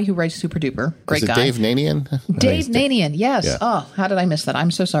Dan, the guy who writes Super Duper. Great guy. Dave Nanian? Dave Nanian, yes. Yeah. Oh, how did I miss that?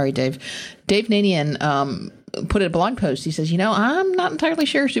 I'm so sorry, Dave. Dave Nanian put a blog post. He says, I'm not entirely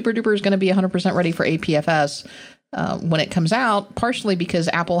sure Super Duper is going to be 100% ready for APFS when it comes out, partially because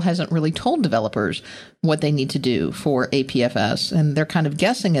Apple hasn't really told developers what they need to do for APFS, and they're kind of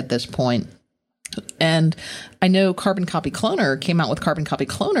guessing at this point. And I know Carbon Copy Cloner came out with Carbon Copy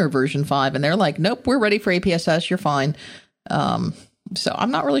Cloner version 5, and they're like, nope, we're ready for APFS, you're fine. So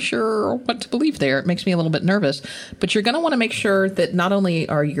I'm not really sure what to believe there. It makes me a little bit nervous. But you're going to want to make sure that not only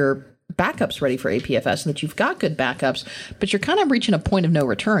are your backups ready for APFS and that you've got good backups, but you're kind of reaching a point of no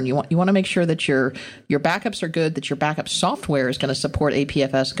return. You want to make sure that your backups are good, that your backup software is going to support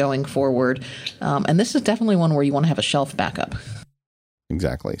APFS going forward. And this is definitely one where you want to have a shelf backup.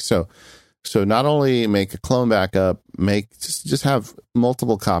 Exactly. So not only make a clone backup, just have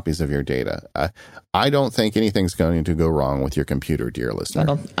multiple copies of your data. I don't think anything's going to go wrong with your computer, dear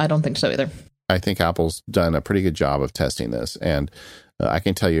listener. I don't think so either. I think Apple's done a pretty good job of testing this, and I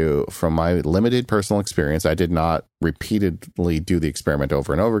can tell you from my limited personal experience, I did not repeatedly do the experiment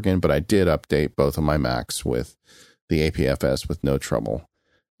over and over again, but I did update both of my Macs with the APFS with no trouble.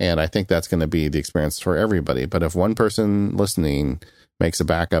 And I think that's going to be the experience for everybody. But if one person listening makes a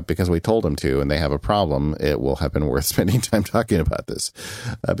backup because we told them to and they have a problem, it will have been worth spending time talking about this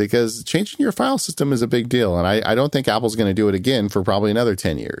because changing your file system is a big deal. And I don't think Apple's going to do it again for probably another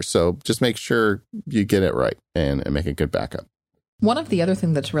 10 years. So just make sure you get it right and make a good backup. One of the other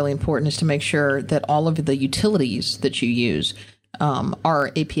things that's really important is to make sure that all of the utilities that you use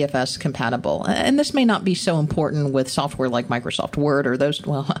are APFS compatible. And this may not be so important with software like Microsoft Word or those,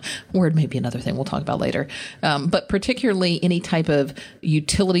 well, Word may be another thing we'll talk about later. But particularly any type of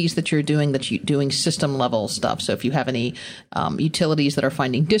utilities that you're doing system level stuff. So if you have any utilities that are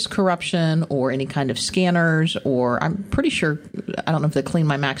finding disk corruption or any kind of scanners, or I'm pretty sure, I don't know if the Clean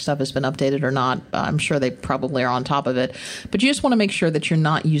My Mac stuff has been updated or not. I'm sure they probably are on top of it. But you just want to make sure that you're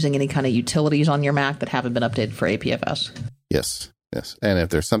not using any kind of utilities on your Mac that haven't been updated for APFS. Yes. And if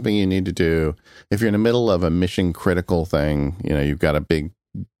there's something you need to do, if you're in the middle of a mission critical thing, you've got a big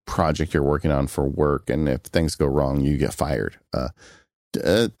project you're working on for work, and if things go wrong, you get fired,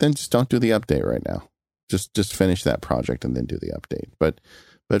 then just don't do the update right now. Just finish that project and then do the update.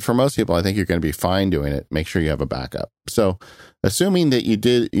 But for most people, I think you're going to be fine doing it. Make sure you have a backup. So assuming that you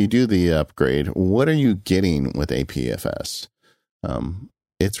do the upgrade, what are you getting with APFS?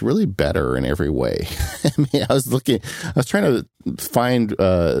 It's really better in every way. I mean, I was trying to find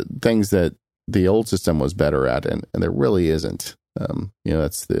things that the old system was better at, and there really isn't.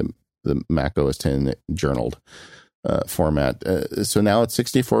 That's the Mac OS X journaled format. So now it's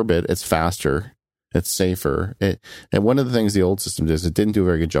 64-bit. It's faster. It's safer. And one of the things the old system did is it didn't do a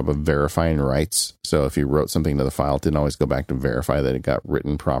very good job of verifying writes. So if you wrote something to the file, it didn't always go back to verify that it got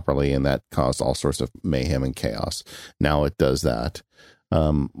written properly, and that caused all sorts of mayhem and chaos. Now it does that.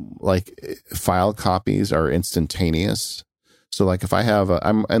 File copies are instantaneous. So like if I have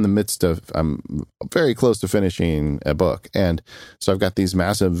I'm very close to finishing a book. And so I've got these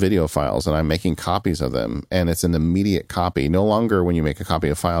massive video files and I'm making copies of them, and it's an immediate copy. No longer when you make a copy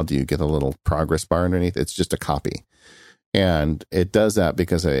of a file, do you get a little progress bar underneath? It's just a copy. And it does that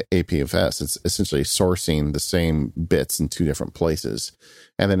because of APFS. It's essentially sourcing the same bits in two different places.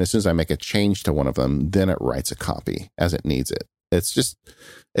 And then as soon as I make a change to one of them, then it writes a copy as it needs it.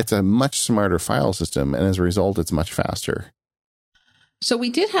 It's a much smarter file system, and as a result, it's much faster. So we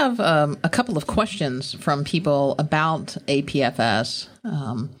did have a couple of questions from people about APFS.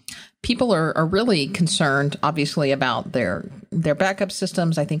 People are really concerned, obviously, about their backup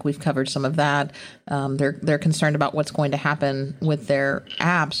systems. I think we've covered some of that. They're concerned about what's going to happen with their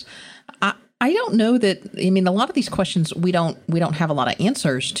apps. I don't know that. I mean, a lot of these questions we don't have a lot of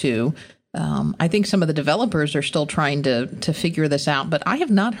answers to. I think some of the developers are still trying to figure this out, but I have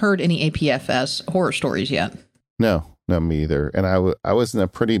not heard any APFS horror stories yet. No, me either. And I was in a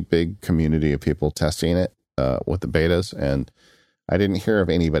pretty big community of people testing it with the betas, and I didn't hear of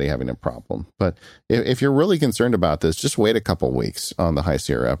anybody having a problem. But if you're really concerned about this, just wait a couple weeks on the High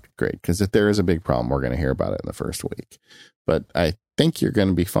Sierra upgrade, because if there is a big problem, we're going to hear about it in the first week. But I think you're going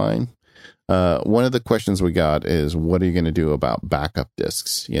to be fine. One of the questions we got is, what are you going to do about backup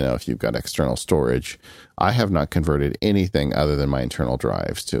disks? If you've got external storage. I have not converted anything other than my internal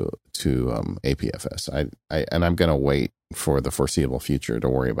drives to APFS. And I'm going to wait for the foreseeable future to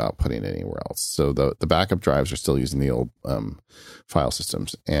worry about putting it anywhere else. So the backup drives are still using the old file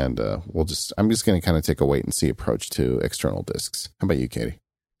systems, and I'm just going to kind of take a wait and see approach to external disks. How about you, Katie?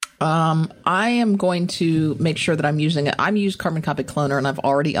 I am going to make sure that I'm using it. I'm using Carbon Copy Cloner, and I've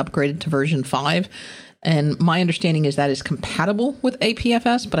already upgraded to version 5. And my understanding is that is compatible with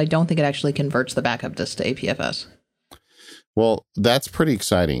APFS, but I don't think it actually converts the backup disk to APFS. Well, that's pretty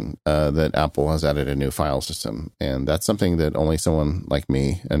exciting that Apple has added a new file system. And that's something that only someone like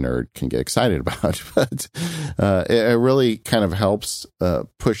me, a nerd, can get excited about. But it really kind of helps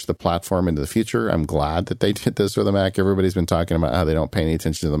push the platform into the future. I'm glad that they did this with the Mac. Everybody's been talking about how they don't pay any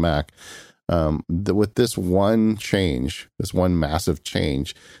attention to the Mac. With this one change, this one massive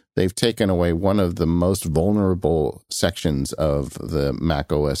change, they've taken away one of the most vulnerable sections of the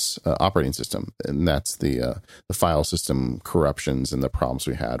Mac OS operating system, and that's the file system corruptions and the problems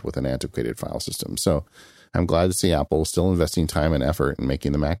we had with an antiquated file system. So I'm glad to see Apple still investing time and effort in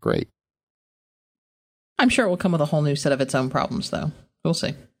making the Mac great. I'm sure it will come with a whole new set of its own problems, though. We'll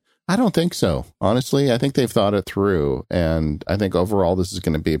see. I don't think so. Honestly, I think they've thought it through, and I think overall this is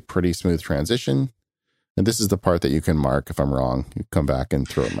going to be a pretty smooth transition. And this is the part that you can mark if I'm wrong. You come back and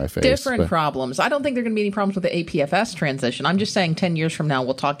throw it in my face. Different problems. I don't think there are going to be any problems with the APFS transition. I'm just saying 10 years from now,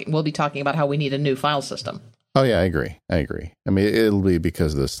 we'll be talking about how we need a new file system. Oh, yeah, I agree. I mean, it'll be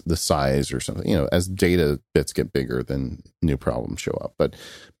because of the size or something. As data bits get bigger, then new problems show up. But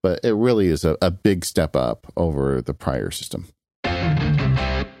it really is a big step up over the prior system.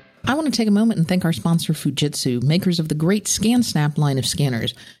 I want to take a moment and thank our sponsor, Fujitsu, makers of the great ScanSnap line of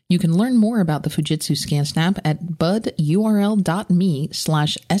scanners. You can learn more about the Fujitsu ScanSnap at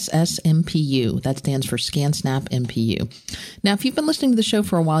budurl.me/SSMPU. That stands for ScanSnap MPU. Now, if you've been listening to the show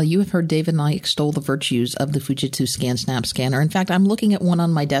for a while, you have heard David and I extol the virtues of the Fujitsu ScanSnap scanner. In fact, I'm looking at one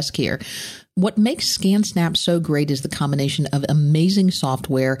on my desk here. What makes ScanSnap so great is the combination of amazing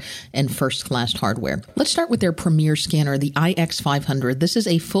software and first-class hardware. Let's start with their premier scanner, the IX500. This is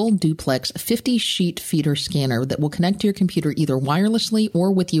a full duplex 50-sheet feeder scanner that will connect to your computer either wirelessly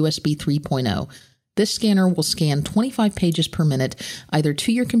or with USB 3.0. This scanner will scan 25 pages per minute, either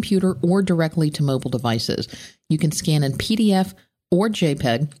to your computer or directly to mobile devices. You can scan in PDF or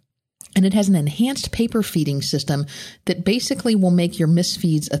JPEG. And it has an enhanced paper feeding system that basically will make your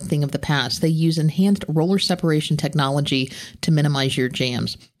misfeeds a thing of the past. They use enhanced roller separation technology to minimize your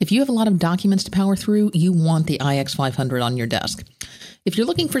jams. If you have a lot of documents to power through, you want the IX500 on your desk. If you're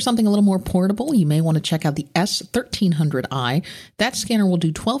looking for something a little more portable, you may want to check out the S1300i. That scanner will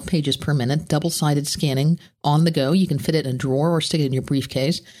do 12 pages per minute, double-sided scanning on the go. You can fit it in a drawer or stick it in your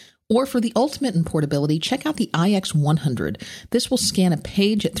briefcase. Or for the ultimate in portability, check out the IX100. This will scan a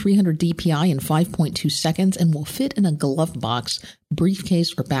page at 300 dpi in 5.2 seconds and will fit in a glove box,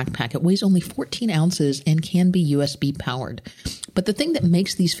 briefcase, or backpack. It weighs only 14 ounces and can be USB powered. But the thing that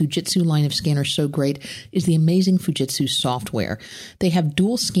makes these Fujitsu line of scanners so great is the amazing Fujitsu software. They have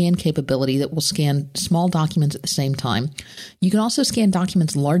dual scan capability that will scan small documents at the same time. You can also scan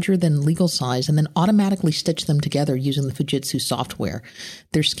documents larger than legal size and then automatically stitch them together using the Fujitsu software.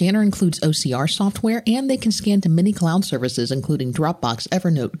 Their scanner includes OCR software, and they can scan to many cloud services, including Dropbox,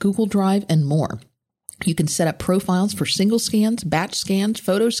 Evernote, Google Drive, and more. You can set up profiles for single scans, batch scans,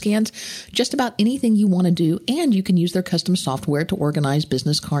 photo scans, just about anything you want to do, and you can use their custom software to organize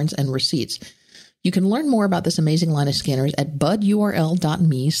business cards and receipts. You can learn more about this amazing line of scanners at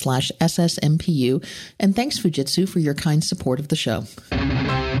budurl.me/SSMPU, and thanks Fujitsu for your kind support of the show.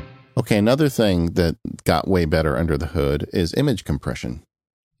 Okay, another thing that got way better under the hood is image compression.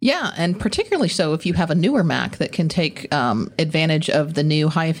 Yeah, and particularly so if you have a newer Mac that can take advantage of the new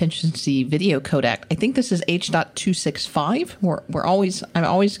high-efficiency video codec. I think this is H.265. I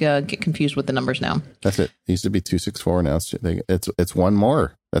always get confused with the numbers now. That's it. It used to be 264, now it's one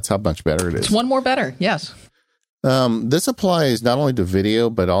more. That's how much better it is. It's one more better, yes. This applies not only to video,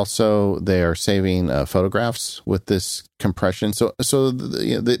 but also they are saving photographs with this compression. So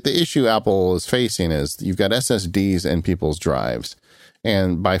the issue Apple is facing is you've got SSDs in people's drives.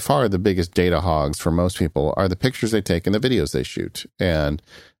 And by far the biggest data hogs for most people are the pictures they take and the videos they shoot. And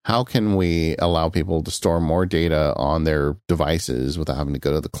how can we allow people to store more data on their devices without having to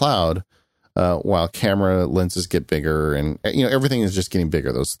go to the cloud, while camera lenses get bigger and everything is just getting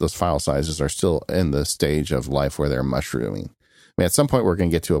bigger. Those file sizes are still in the stage of life where they're mushrooming. I mean, at some point we're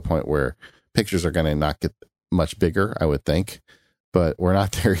going to get to a point where pictures are going to not get much bigger, I would think, but we're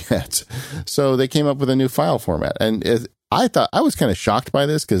not there yet. So they came up with a new file format, and I was kind of shocked by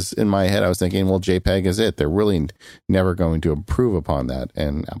this because in my head I was thinking, well, JPEG is it. They're really never going to improve upon that.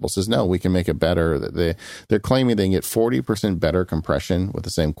 And Apple says, no, we can make it better. They're claiming they can get 40% better compression with the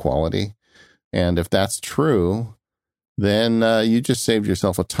same quality. And if that's true, then you just saved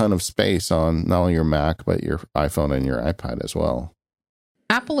yourself a ton of space on not only your Mac, but your iPhone and your iPad as well.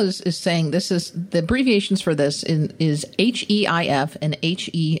 Apple is saying this is the abbreviations for this is HEIF and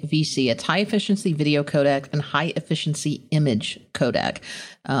HEVC. It's high efficiency video codec and high efficiency image codec.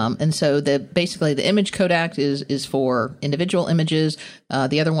 And so basically the image codec is for individual images.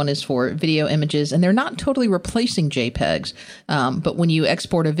 The other one is for video images, and they're not totally replacing JPEGs. But when you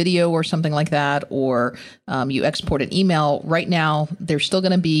export a video or something like that, or you export an email, right now there's still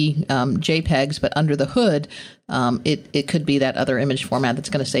going to be JPEGs, but under the hood, it could be that other image format that's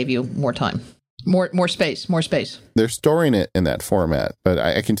going to save you more time. More space. They're storing it in that format, but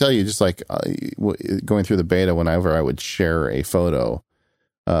I can tell you, just like going through the beta, whenever I would share a photo,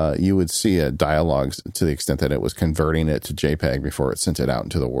 you would see a dialogue to the extent that it was converting it to JPEG before it sent it out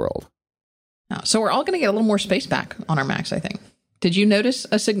into the world. So we're all going to get a little more space back on our Macs, I think. Did you notice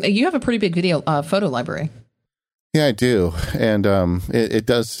you have a pretty big video photo library? Yeah, I do, and it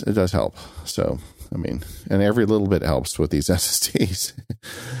does help. So. I mean, and every little bit helps with these SSDs.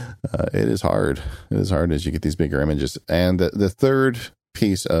 It is hard. It is hard as you get these bigger images. And the third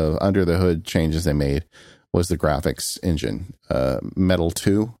piece of under the hood changes they made was the graphics engine. Metal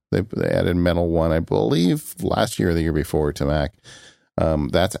 2, they added Metal 1, I believe, last year or the year before to Mac.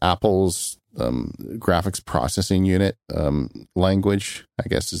 That's Apple's graphics processing unit language, I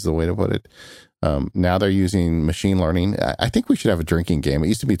guess is the way to put it. Now they're using machine learning. I think we should have a drinking game. It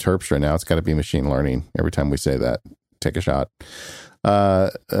used to be Terpstra. Now it's got to be machine learning every time we say that. take a shot.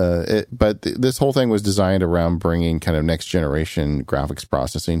 But this whole thing was designed around bringing kind of next generation graphics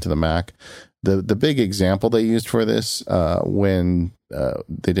processing to the Mac. The big example they used for this when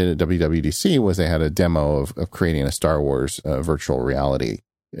they did at WWDC was they had a demo of creating a Star Wars virtual reality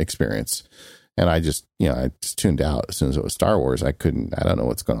experience. And I just tuned out as soon as it was Star Wars. I don't know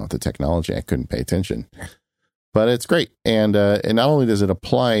what's going on with the technology. I couldn't pay attention, but it's great. And not only does it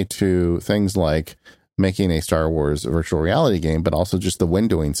apply to things like making a Star Wars virtual reality game, but also just the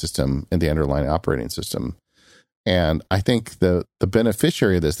windowing system and the underlying operating system. And I think the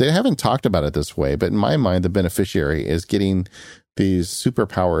beneficiary of this, they haven't talked about it this way, but in my mind, the beneficiary is getting these super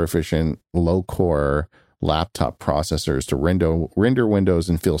power efficient, low core laptop processors to render windows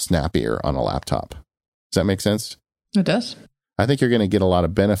and feel snappier on a laptop. Does that make sense? It does. I think you're going to get a lot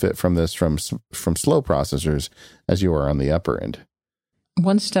of benefit from this from slow processors as you are on the upper end.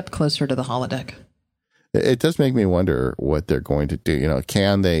 One step closer to the holodeck. It does make me wonder what they're going to do.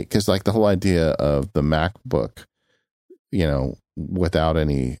 Can they, because like the whole idea of the MacBook, without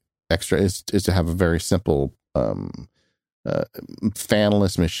any extra is to have a very simple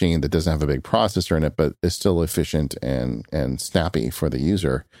fanless machine that doesn't have a big processor in it, but is still efficient and snappy for the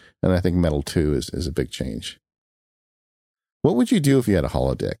user. And I think Metal 2 is a big change. What would you do if you had a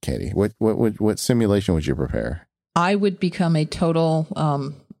holodeck, Katie? What simulation would you prepare? I would become a total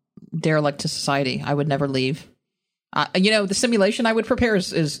derelict to society. I would never leave. The simulation I would prepare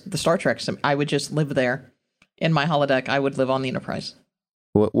is the Star Trek. I would just live there in my holodeck. I would live on the Enterprise.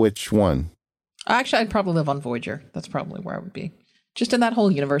 Which one? Actually, I'd probably live on Voyager. That's probably where I would be. Just in that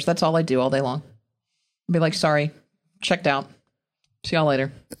whole universe. That's all I do all day long. I'd be like, sorry, checked out. See y'all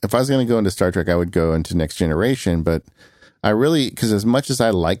later. If I was going to go into Star Trek, I would go into Next Generation, but because as much as I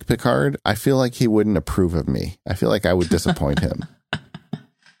like Picard, I feel like he wouldn't approve of me. I feel like I would disappoint him.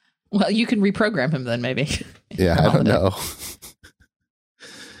 Well, you can reprogram him then, maybe. Yeah, I don't know.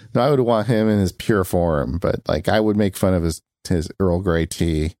 No, I would want him in his pure form, but like I would make fun of his Earl Grey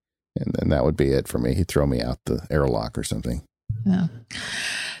tea, and then that would be it for me. He'd throw me out the airlock or something. Yeah.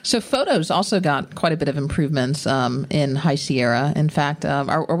 So Photos also got quite a bit of improvements in High Sierra. In fact,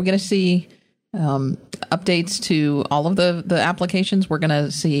 are we going to see updates to all of the applications? We're going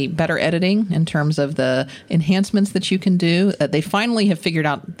to see better editing in terms of the enhancements that you can do. They finally have figured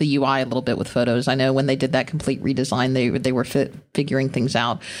out the UI a little bit with Photos. I know when they did that complete redesign, they were figuring things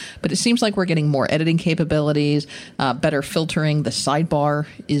out. But it seems like we're getting more editing capabilities, better filtering. The sidebar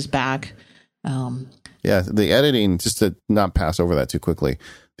is back. Yeah, the editing, just to not pass over that too quickly,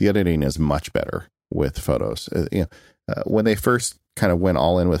 the editing is much better with Photos. When they first kind of went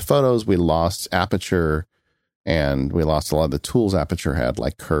all in with Photos, we lost aperture and we lost a lot of the tools aperture had,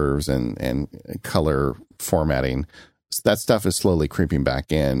 like curves and color formatting. So that stuff is slowly creeping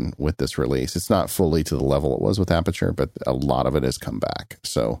back in with this release. It's not fully to the level it was with aperture, but a lot of it has come back.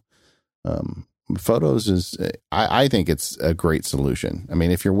 So Photos is, I think it's a great solution. I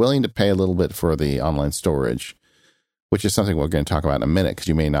mean, if you're willing to pay a little bit for the online storage, which is something we're going to talk about in a minute because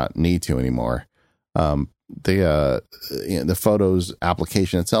you may not need to anymore. The Photos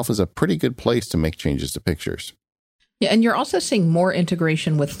application itself is a pretty good place to make changes to pictures. Yeah, and you're also seeing more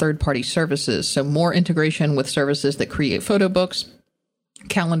integration with third-party services. So more integration with services that create photo books,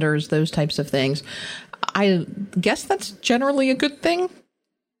 calendars, those types of things. I guess that's generally a good thing.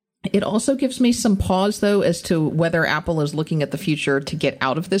 It also gives me some pause, though, as to whether Apple is looking at the future to get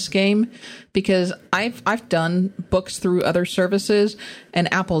out of this game, because I've done books through other services,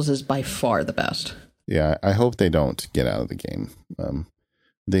 and Apple's is by far the best. Yeah, I hope they don't get out of the game.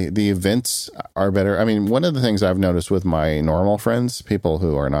 The events are better. I mean, one of the things I've noticed with my normal friends, people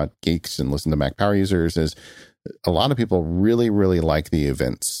who are not geeks and listen to Mac Power users, is a lot of people really, really like the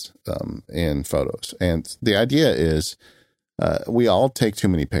events in Photos. And the idea is we all take too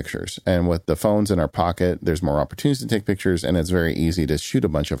many pictures. And with the phones in our pocket, there's more opportunities to take pictures, and it's very easy to shoot a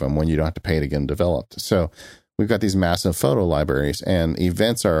bunch of them when you don't have to pay to get them developed. So we've got these massive photo libraries, and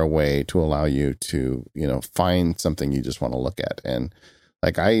events are a way to allow you to, find something you just want to look at. And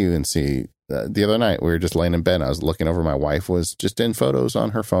like I even see the other night, we were just laying in bed. I was looking over. My wife was just in Photos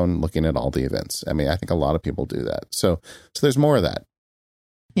on her phone, looking at all the events. I mean, I think a lot of people do that. So there's more of that.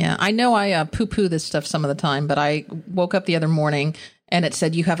 Yeah, I know I poo-poo this stuff some of the time, but I woke up the other morning and it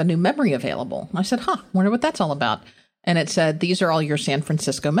said, you have a new memory available. I said, wonder what that's all about. And it said, these are all your San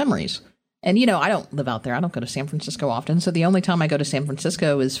Francisco memories. And, I don't live out there. I don't go to San Francisco often. So the only time I go to San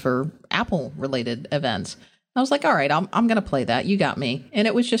Francisco is for Apple-related events. I was like, all right, I'm going to play that. You got me. And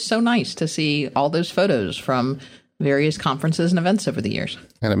it was just so nice to see all those photos from various conferences and events over the years.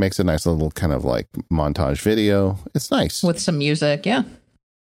 And it makes a nice little kind of like montage video. It's nice. With some music, yeah.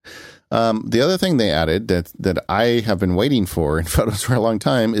 The other thing they added that I have been waiting for in Photos for a long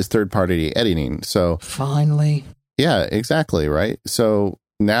time is third-party editing. So finally. Yeah, exactly. Right. So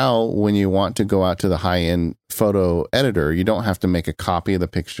now when you want to go out to the high-end photo editor, you don't have to make a copy of the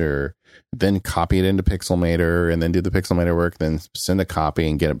picture, then copy it into Pixelmator and then do the Pixelmator work, then send a copy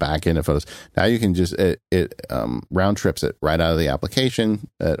and get it back into Photos. Now you can just, it round trips it right out of the application.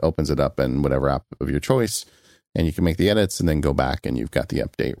 It opens it up in whatever app of your choice, and you can make the edits and then go back and you've got the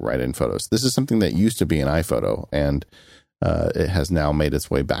update right in Photos. This is something that used to be in iPhoto, and it has now made its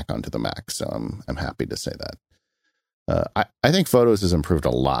way back onto the Mac. So I'm happy to say that. I think Photos has improved a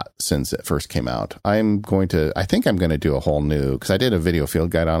lot since it first came out. I think I'm going to do a whole new, because I did a video field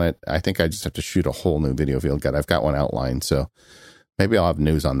guide on it. I think I just have to shoot a whole new video field guide. I've got one outlined, so maybe I'll have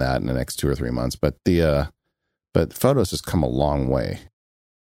news on that in the next 2 or 3 months. But Photos has come a long way.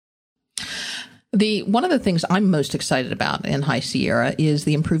 One of the things I'm most excited about in High Sierra is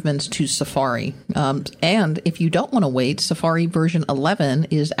the improvements to Safari. And if you don't want to wait, Safari version 11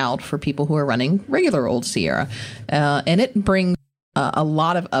 is out for people who are running regular old Sierra. And it brings a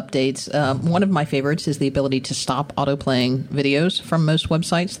lot of updates. One of my favorites is the ability to stop auto-playing videos from most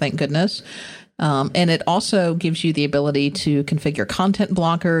websites, thank goodness. And it also gives you the ability to configure content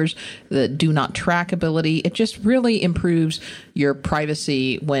blockers, the do not track ability. It just really improves your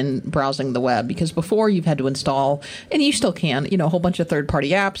privacy when browsing the web, because before you've had to install, and you still can, a whole bunch of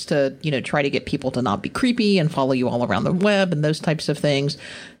third-party apps to, try to get people to not be creepy and follow you all around the web and those types of things.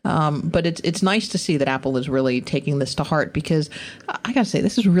 But it's nice to see that Apple is really taking this to heart, because I got to say,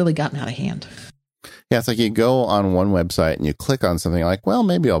 this has really gotten out of hand. Yeah, it's like you go on one website and you click on something like, well,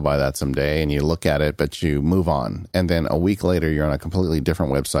 maybe I'll buy that someday. And you look at it, but you move on. And then a week later, you're on a completely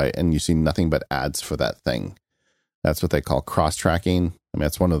different website and you see nothing but ads for that thing. That's what they call cross-tracking. I mean,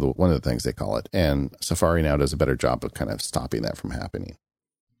 that's one of the things they call it. And Safari now does a better job of kind of stopping that from happening.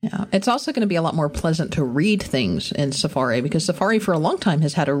 Yeah, it's also going to be a lot more pleasant to read things in Safari, because Safari for a long time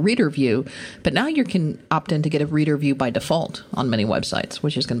has had a reader view, but now you can opt in to get a reader view by default on many websites,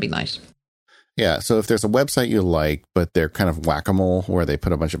 which is going to be nice. Yeah, so if there's a website you like, but they're kind of whack-a-mole where they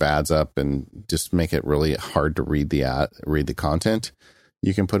put a bunch of ads up and just make it really hard to read the content,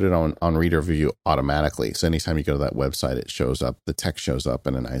 you can put it on reader view automatically. So anytime you go to that website, it shows up, the text shows up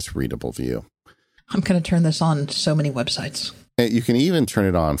in a nice readable view. I'm going to turn this on so many websites. You can even turn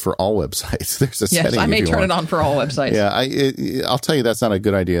it on for all websites. There's a setting. Yes, I may turn it on for all websites. Yeah, I'll tell you that's not a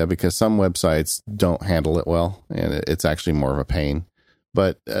good idea, because some websites don't handle it well, and it's actually more of a pain.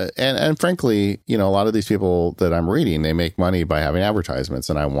 But and frankly, a lot of these people that I'm reading, they make money by having advertisements,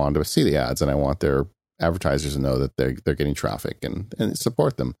 and I want to see the ads, and I want their advertisers to know that they're getting traffic and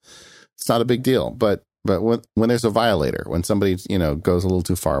support them. It's not a big deal, but when there's a violator, when somebody goes a little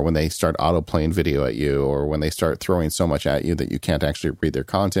too far, when they start auto playing video at you, or when they start throwing so much at you that you can't actually read their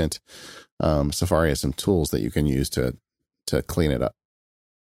content, Safari has some tools that you can use to clean it up.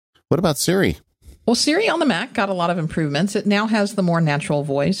 What about Siri? Well, Siri on the Mac got a lot of improvements. It now has the more natural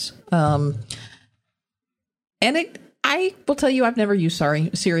voice. And I will tell you, I've never used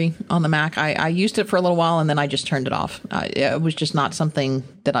Siri on the Mac. I used it for a little while, and then I just turned it off. It was just not something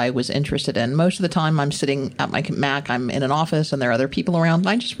that I was interested in. Most of the time I'm sitting at my Mac, I'm in an office, and there are other people around.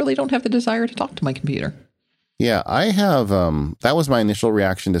 I just really don't have the desire to talk to my computer. Yeah, I have. That was my initial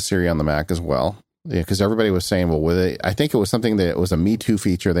reaction to Siri on the Mac as well. Yeah, because everybody was saying, well, I think it was something that was a Me Too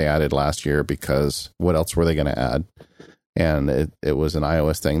feature they added last year, because what else were they going to add? And it was an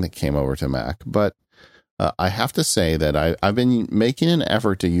iOS thing that came over to Mac. But I have to say that I've been making an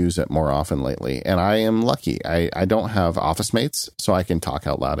effort to use it more often lately, and I am lucky. I don't have office mates, so I can talk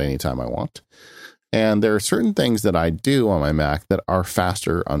out loud anytime I want. And there are certain things that I do on my Mac that are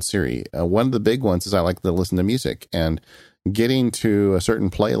faster on Siri. One of the big ones is I like to listen to music, and getting to a certain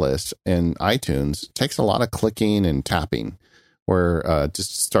playlist in iTunes takes a lot of clicking and tapping, where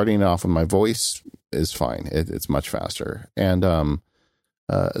just starting off with my voice is fine. It's much faster. And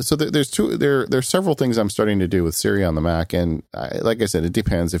so there's several things I'm starting to do with Siri on the Mac. And like I said, it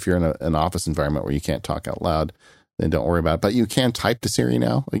depends. If you're in an office environment where you can't talk out loud, then don't worry about it. But you can type to Siri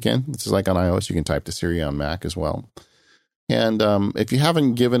now. Again, this is like on iOS, you can type to Siri on Mac as well. And if you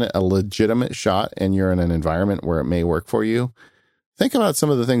haven't given it a legitimate shot and you're in an environment where it may work for you, think about some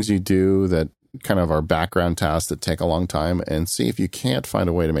of the things you do that kind of are background tasks that take a long time, and see if you can't find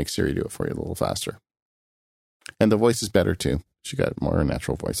a way to make Siri do it for you a little faster. And the voice is better too. She got more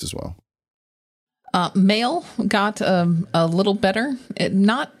natural voice as well. Mail got a little better.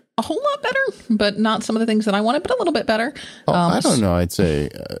 Not a whole lot better, but not some of the things that I wanted, but a little bit better. I don't know. I'd say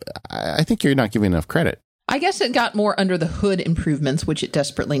I think you're not giving enough credit. I guess it got more under the hood improvements, which it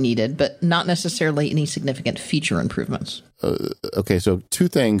desperately needed, but not necessarily any significant feature improvements. Okay, so two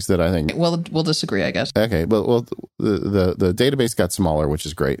things that I think... Well, we'll disagree, I guess. Okay, well, the database got smaller, which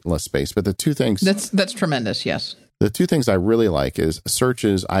is great, less space. But the two things... That's tremendous, yes. The two things I really like is search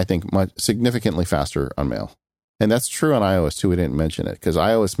is, I think, significantly faster on Mail. And that's true on iOS, too. We didn't mention it, because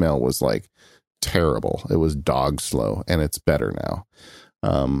iOS Mail was, like, terrible. It was dog slow, and it's better now.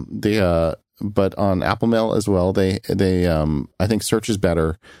 But on Apple Mail as well, they I think search is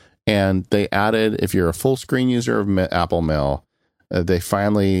better, and they added, if you're a full screen user of Apple Mail, they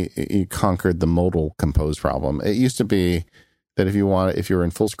finally conquered the modal compose problem. It used to be that if you were in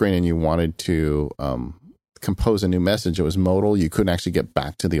full screen and you wanted to compose a new message, it was modal. You couldn't actually get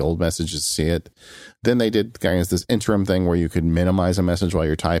back to the old message to see it. Then they did this interim thing where you could minimize a message while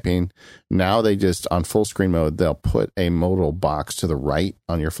you're typing. Now they just, on full screen mode, they'll put a modal box to the right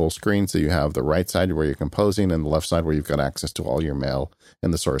on your full screen. So you have the right side where you're composing and the left side where you've got access to all your mail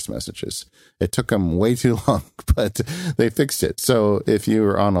and the source messages. It took them way too long, but they fixed it. So if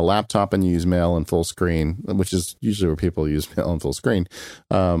you're on a laptop and you use Mail in full screen, which is usually where people use Mail in full screen,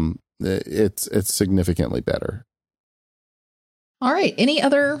 it's significantly better. All right. Any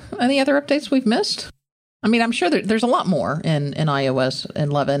other updates we've missed? I mean, I'm sure there's a lot more in iOS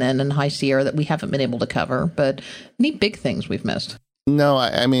 11 and in High Sierra that we haven't been able to cover, but any big things we've missed? No,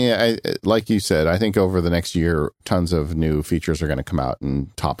 I mean, like you said, I think over the next year, tons of new features are going to come out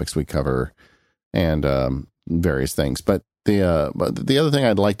and topics we cover and various things. But the other thing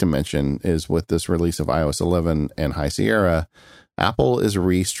I'd like to mention is with this release of iOS 11 and High Sierra, Apple is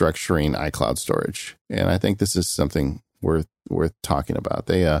restructuring iCloud storage, and I think this is something worth talking about.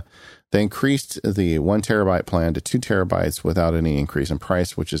 They increased the 1 terabyte plan to 2 terabytes without any increase in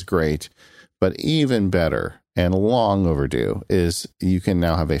price, which is great. But even better and long overdue is you can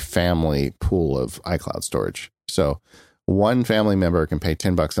now have a family pool of iCloud storage. So one family member can pay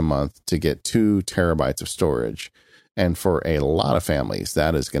 $10 a month to get 2 terabytes of storage, and for a lot of families,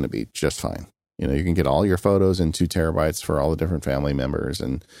 that is going to be just fine. You know, you can get all your photos in 2 terabytes for all the different family members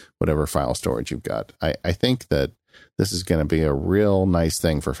and whatever file storage you've got. I think that this is going to be a real nice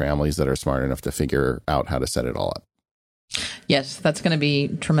thing for families that are smart enough to figure out how to set it all up. Yes, that's going to be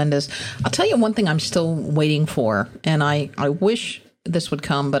tremendous. I'll tell you one thing I'm still waiting for, and I wish this would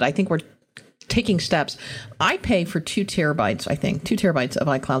come, but I think we're taking steps. I pay for 2 terabytes, I think, 2 terabytes of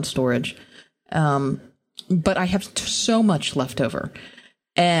iCloud storage, but I have so much left over.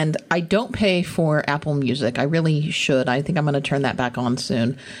 And I don't pay for Apple Music. I really should. I think I'm going to turn that back on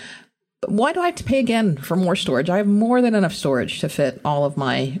soon. But why do I have to pay again for more storage? I have more than enough storage to fit all of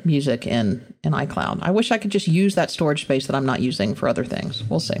my music in iCloud. I wish I could just use that storage space that I'm not using for other things.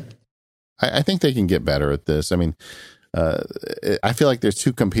 We'll see. I think they can get better at this. I mean, I feel like there's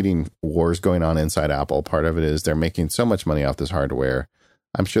two competing wars going on inside Apple. Part of it is they're making so much money off this hardware.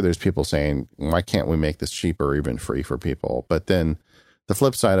 I'm sure there's people saying, why can't we make this cheaper or even free for people? But then the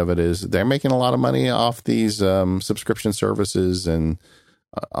flip side of it is they're making a lot of money off these subscription services and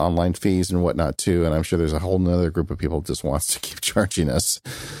online fees and whatnot too. And I'm sure there's a whole nother group of people that just wants to keep charging us.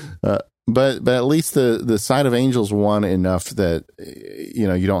 But at least the side of Angels won enough that, you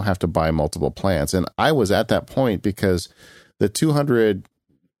know, you don't have to buy multiple plans. And I was at that point because the 200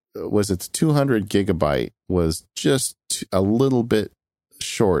 gigabyte was just a little bit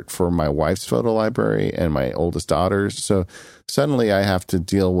short for my wife's photo library and my oldest daughter's. So suddenly I have to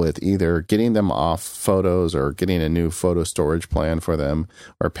deal with either getting them off photos or getting a new photo storage plan for them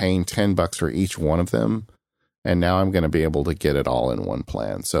or paying $10 for each one of them. And now I'm going to be able to get it all in one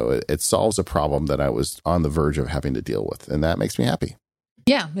plan. So it solves a problem that I was on the verge of having to deal with. And that makes me happy.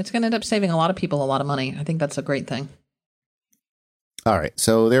 Yeah, it's going to end up saving a lot of people a lot of money. I think that's a great thing. All right.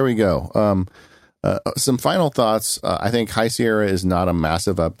 So there we go. Some final thoughts. I think High Sierra is not a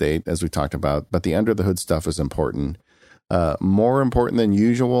massive update, as we talked about, but the under the hood stuff is important. More important than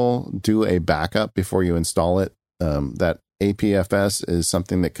usual, do a backup before you install it. That APFS is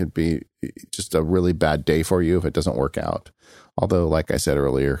something that could be just a really bad day for you if it doesn't work out. Although, like I said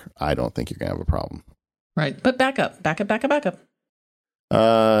earlier, I don't think you're going to have a problem. Right. But backup.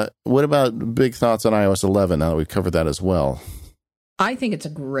 What about big thoughts on iOS 11 now that we've covered that as well? I think it's a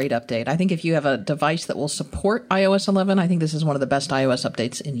great update. I think if you have a device that will support iOS 11, I think this is one of the best iOS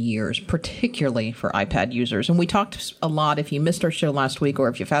updates in years, particularly for iPad users. And we talked a lot, if you missed our show last week or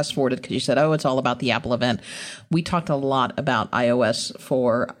if you fast forwarded because you said, oh, it's all about the Apple event. We talked a lot about iOS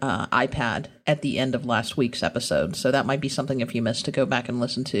for iPad at the end of last week's episode. So that might be something if you missed to go back and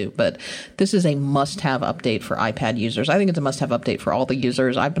listen to. But this is a must-have update for iPad users. I think it's a must-have update for all the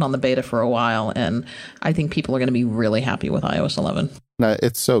users. I've been on the beta for a while, and I think people are going to be really happy with iOS 11. No,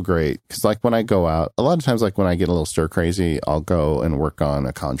 it's so great because, like, when I go out, a lot of times, like when I get a little stir crazy, I'll go and work on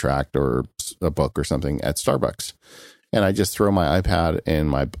a contract or a book or something at Starbucks, and I just throw my iPad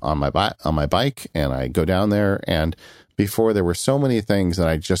on my bike, and I go down there. And before, there were so many things that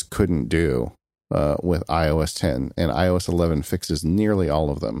I just couldn't do with iOS 10, and iOS 11 fixes nearly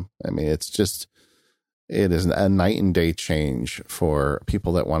all of them. I mean, it is a night and day change for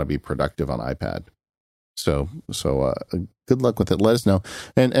people that want to be productive on iPad. So good luck with it. Let us know.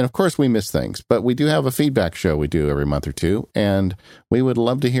 And of course, we miss things, but we do have a feedback show we do every month or two, and we would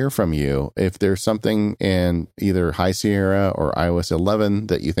love to hear from you. If there's something in either High Sierra or iOS 11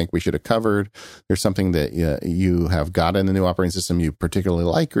 that you think we should have covered, there's something that you have got in the new operating system you particularly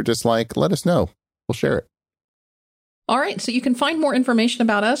like or dislike, let us know. We'll share it. All right, so you can find more information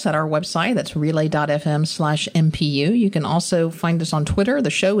about us at our website. That's relay.fm/MPU. You can also find us on Twitter. The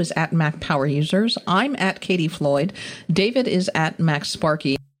show is at Mac Power Users. I'm at Katie Floyd. David is at Mac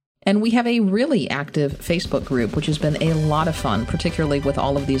Sparky. And we have a really active Facebook group, which has been a lot of fun, particularly with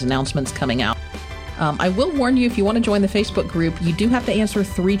all of these announcements coming out. I will warn you, if you want to join the Facebook group, you do have to answer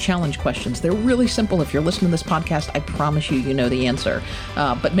 3 challenge questions. They're really simple. If you're listening to this podcast, I promise you know the answer.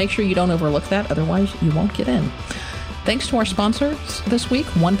 But make sure you don't overlook that. Otherwise, you won't get in. Thanks to our sponsors this week,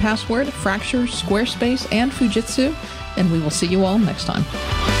 1Password, Fracture, Squarespace, and Fujitsu. And we will see you all next time.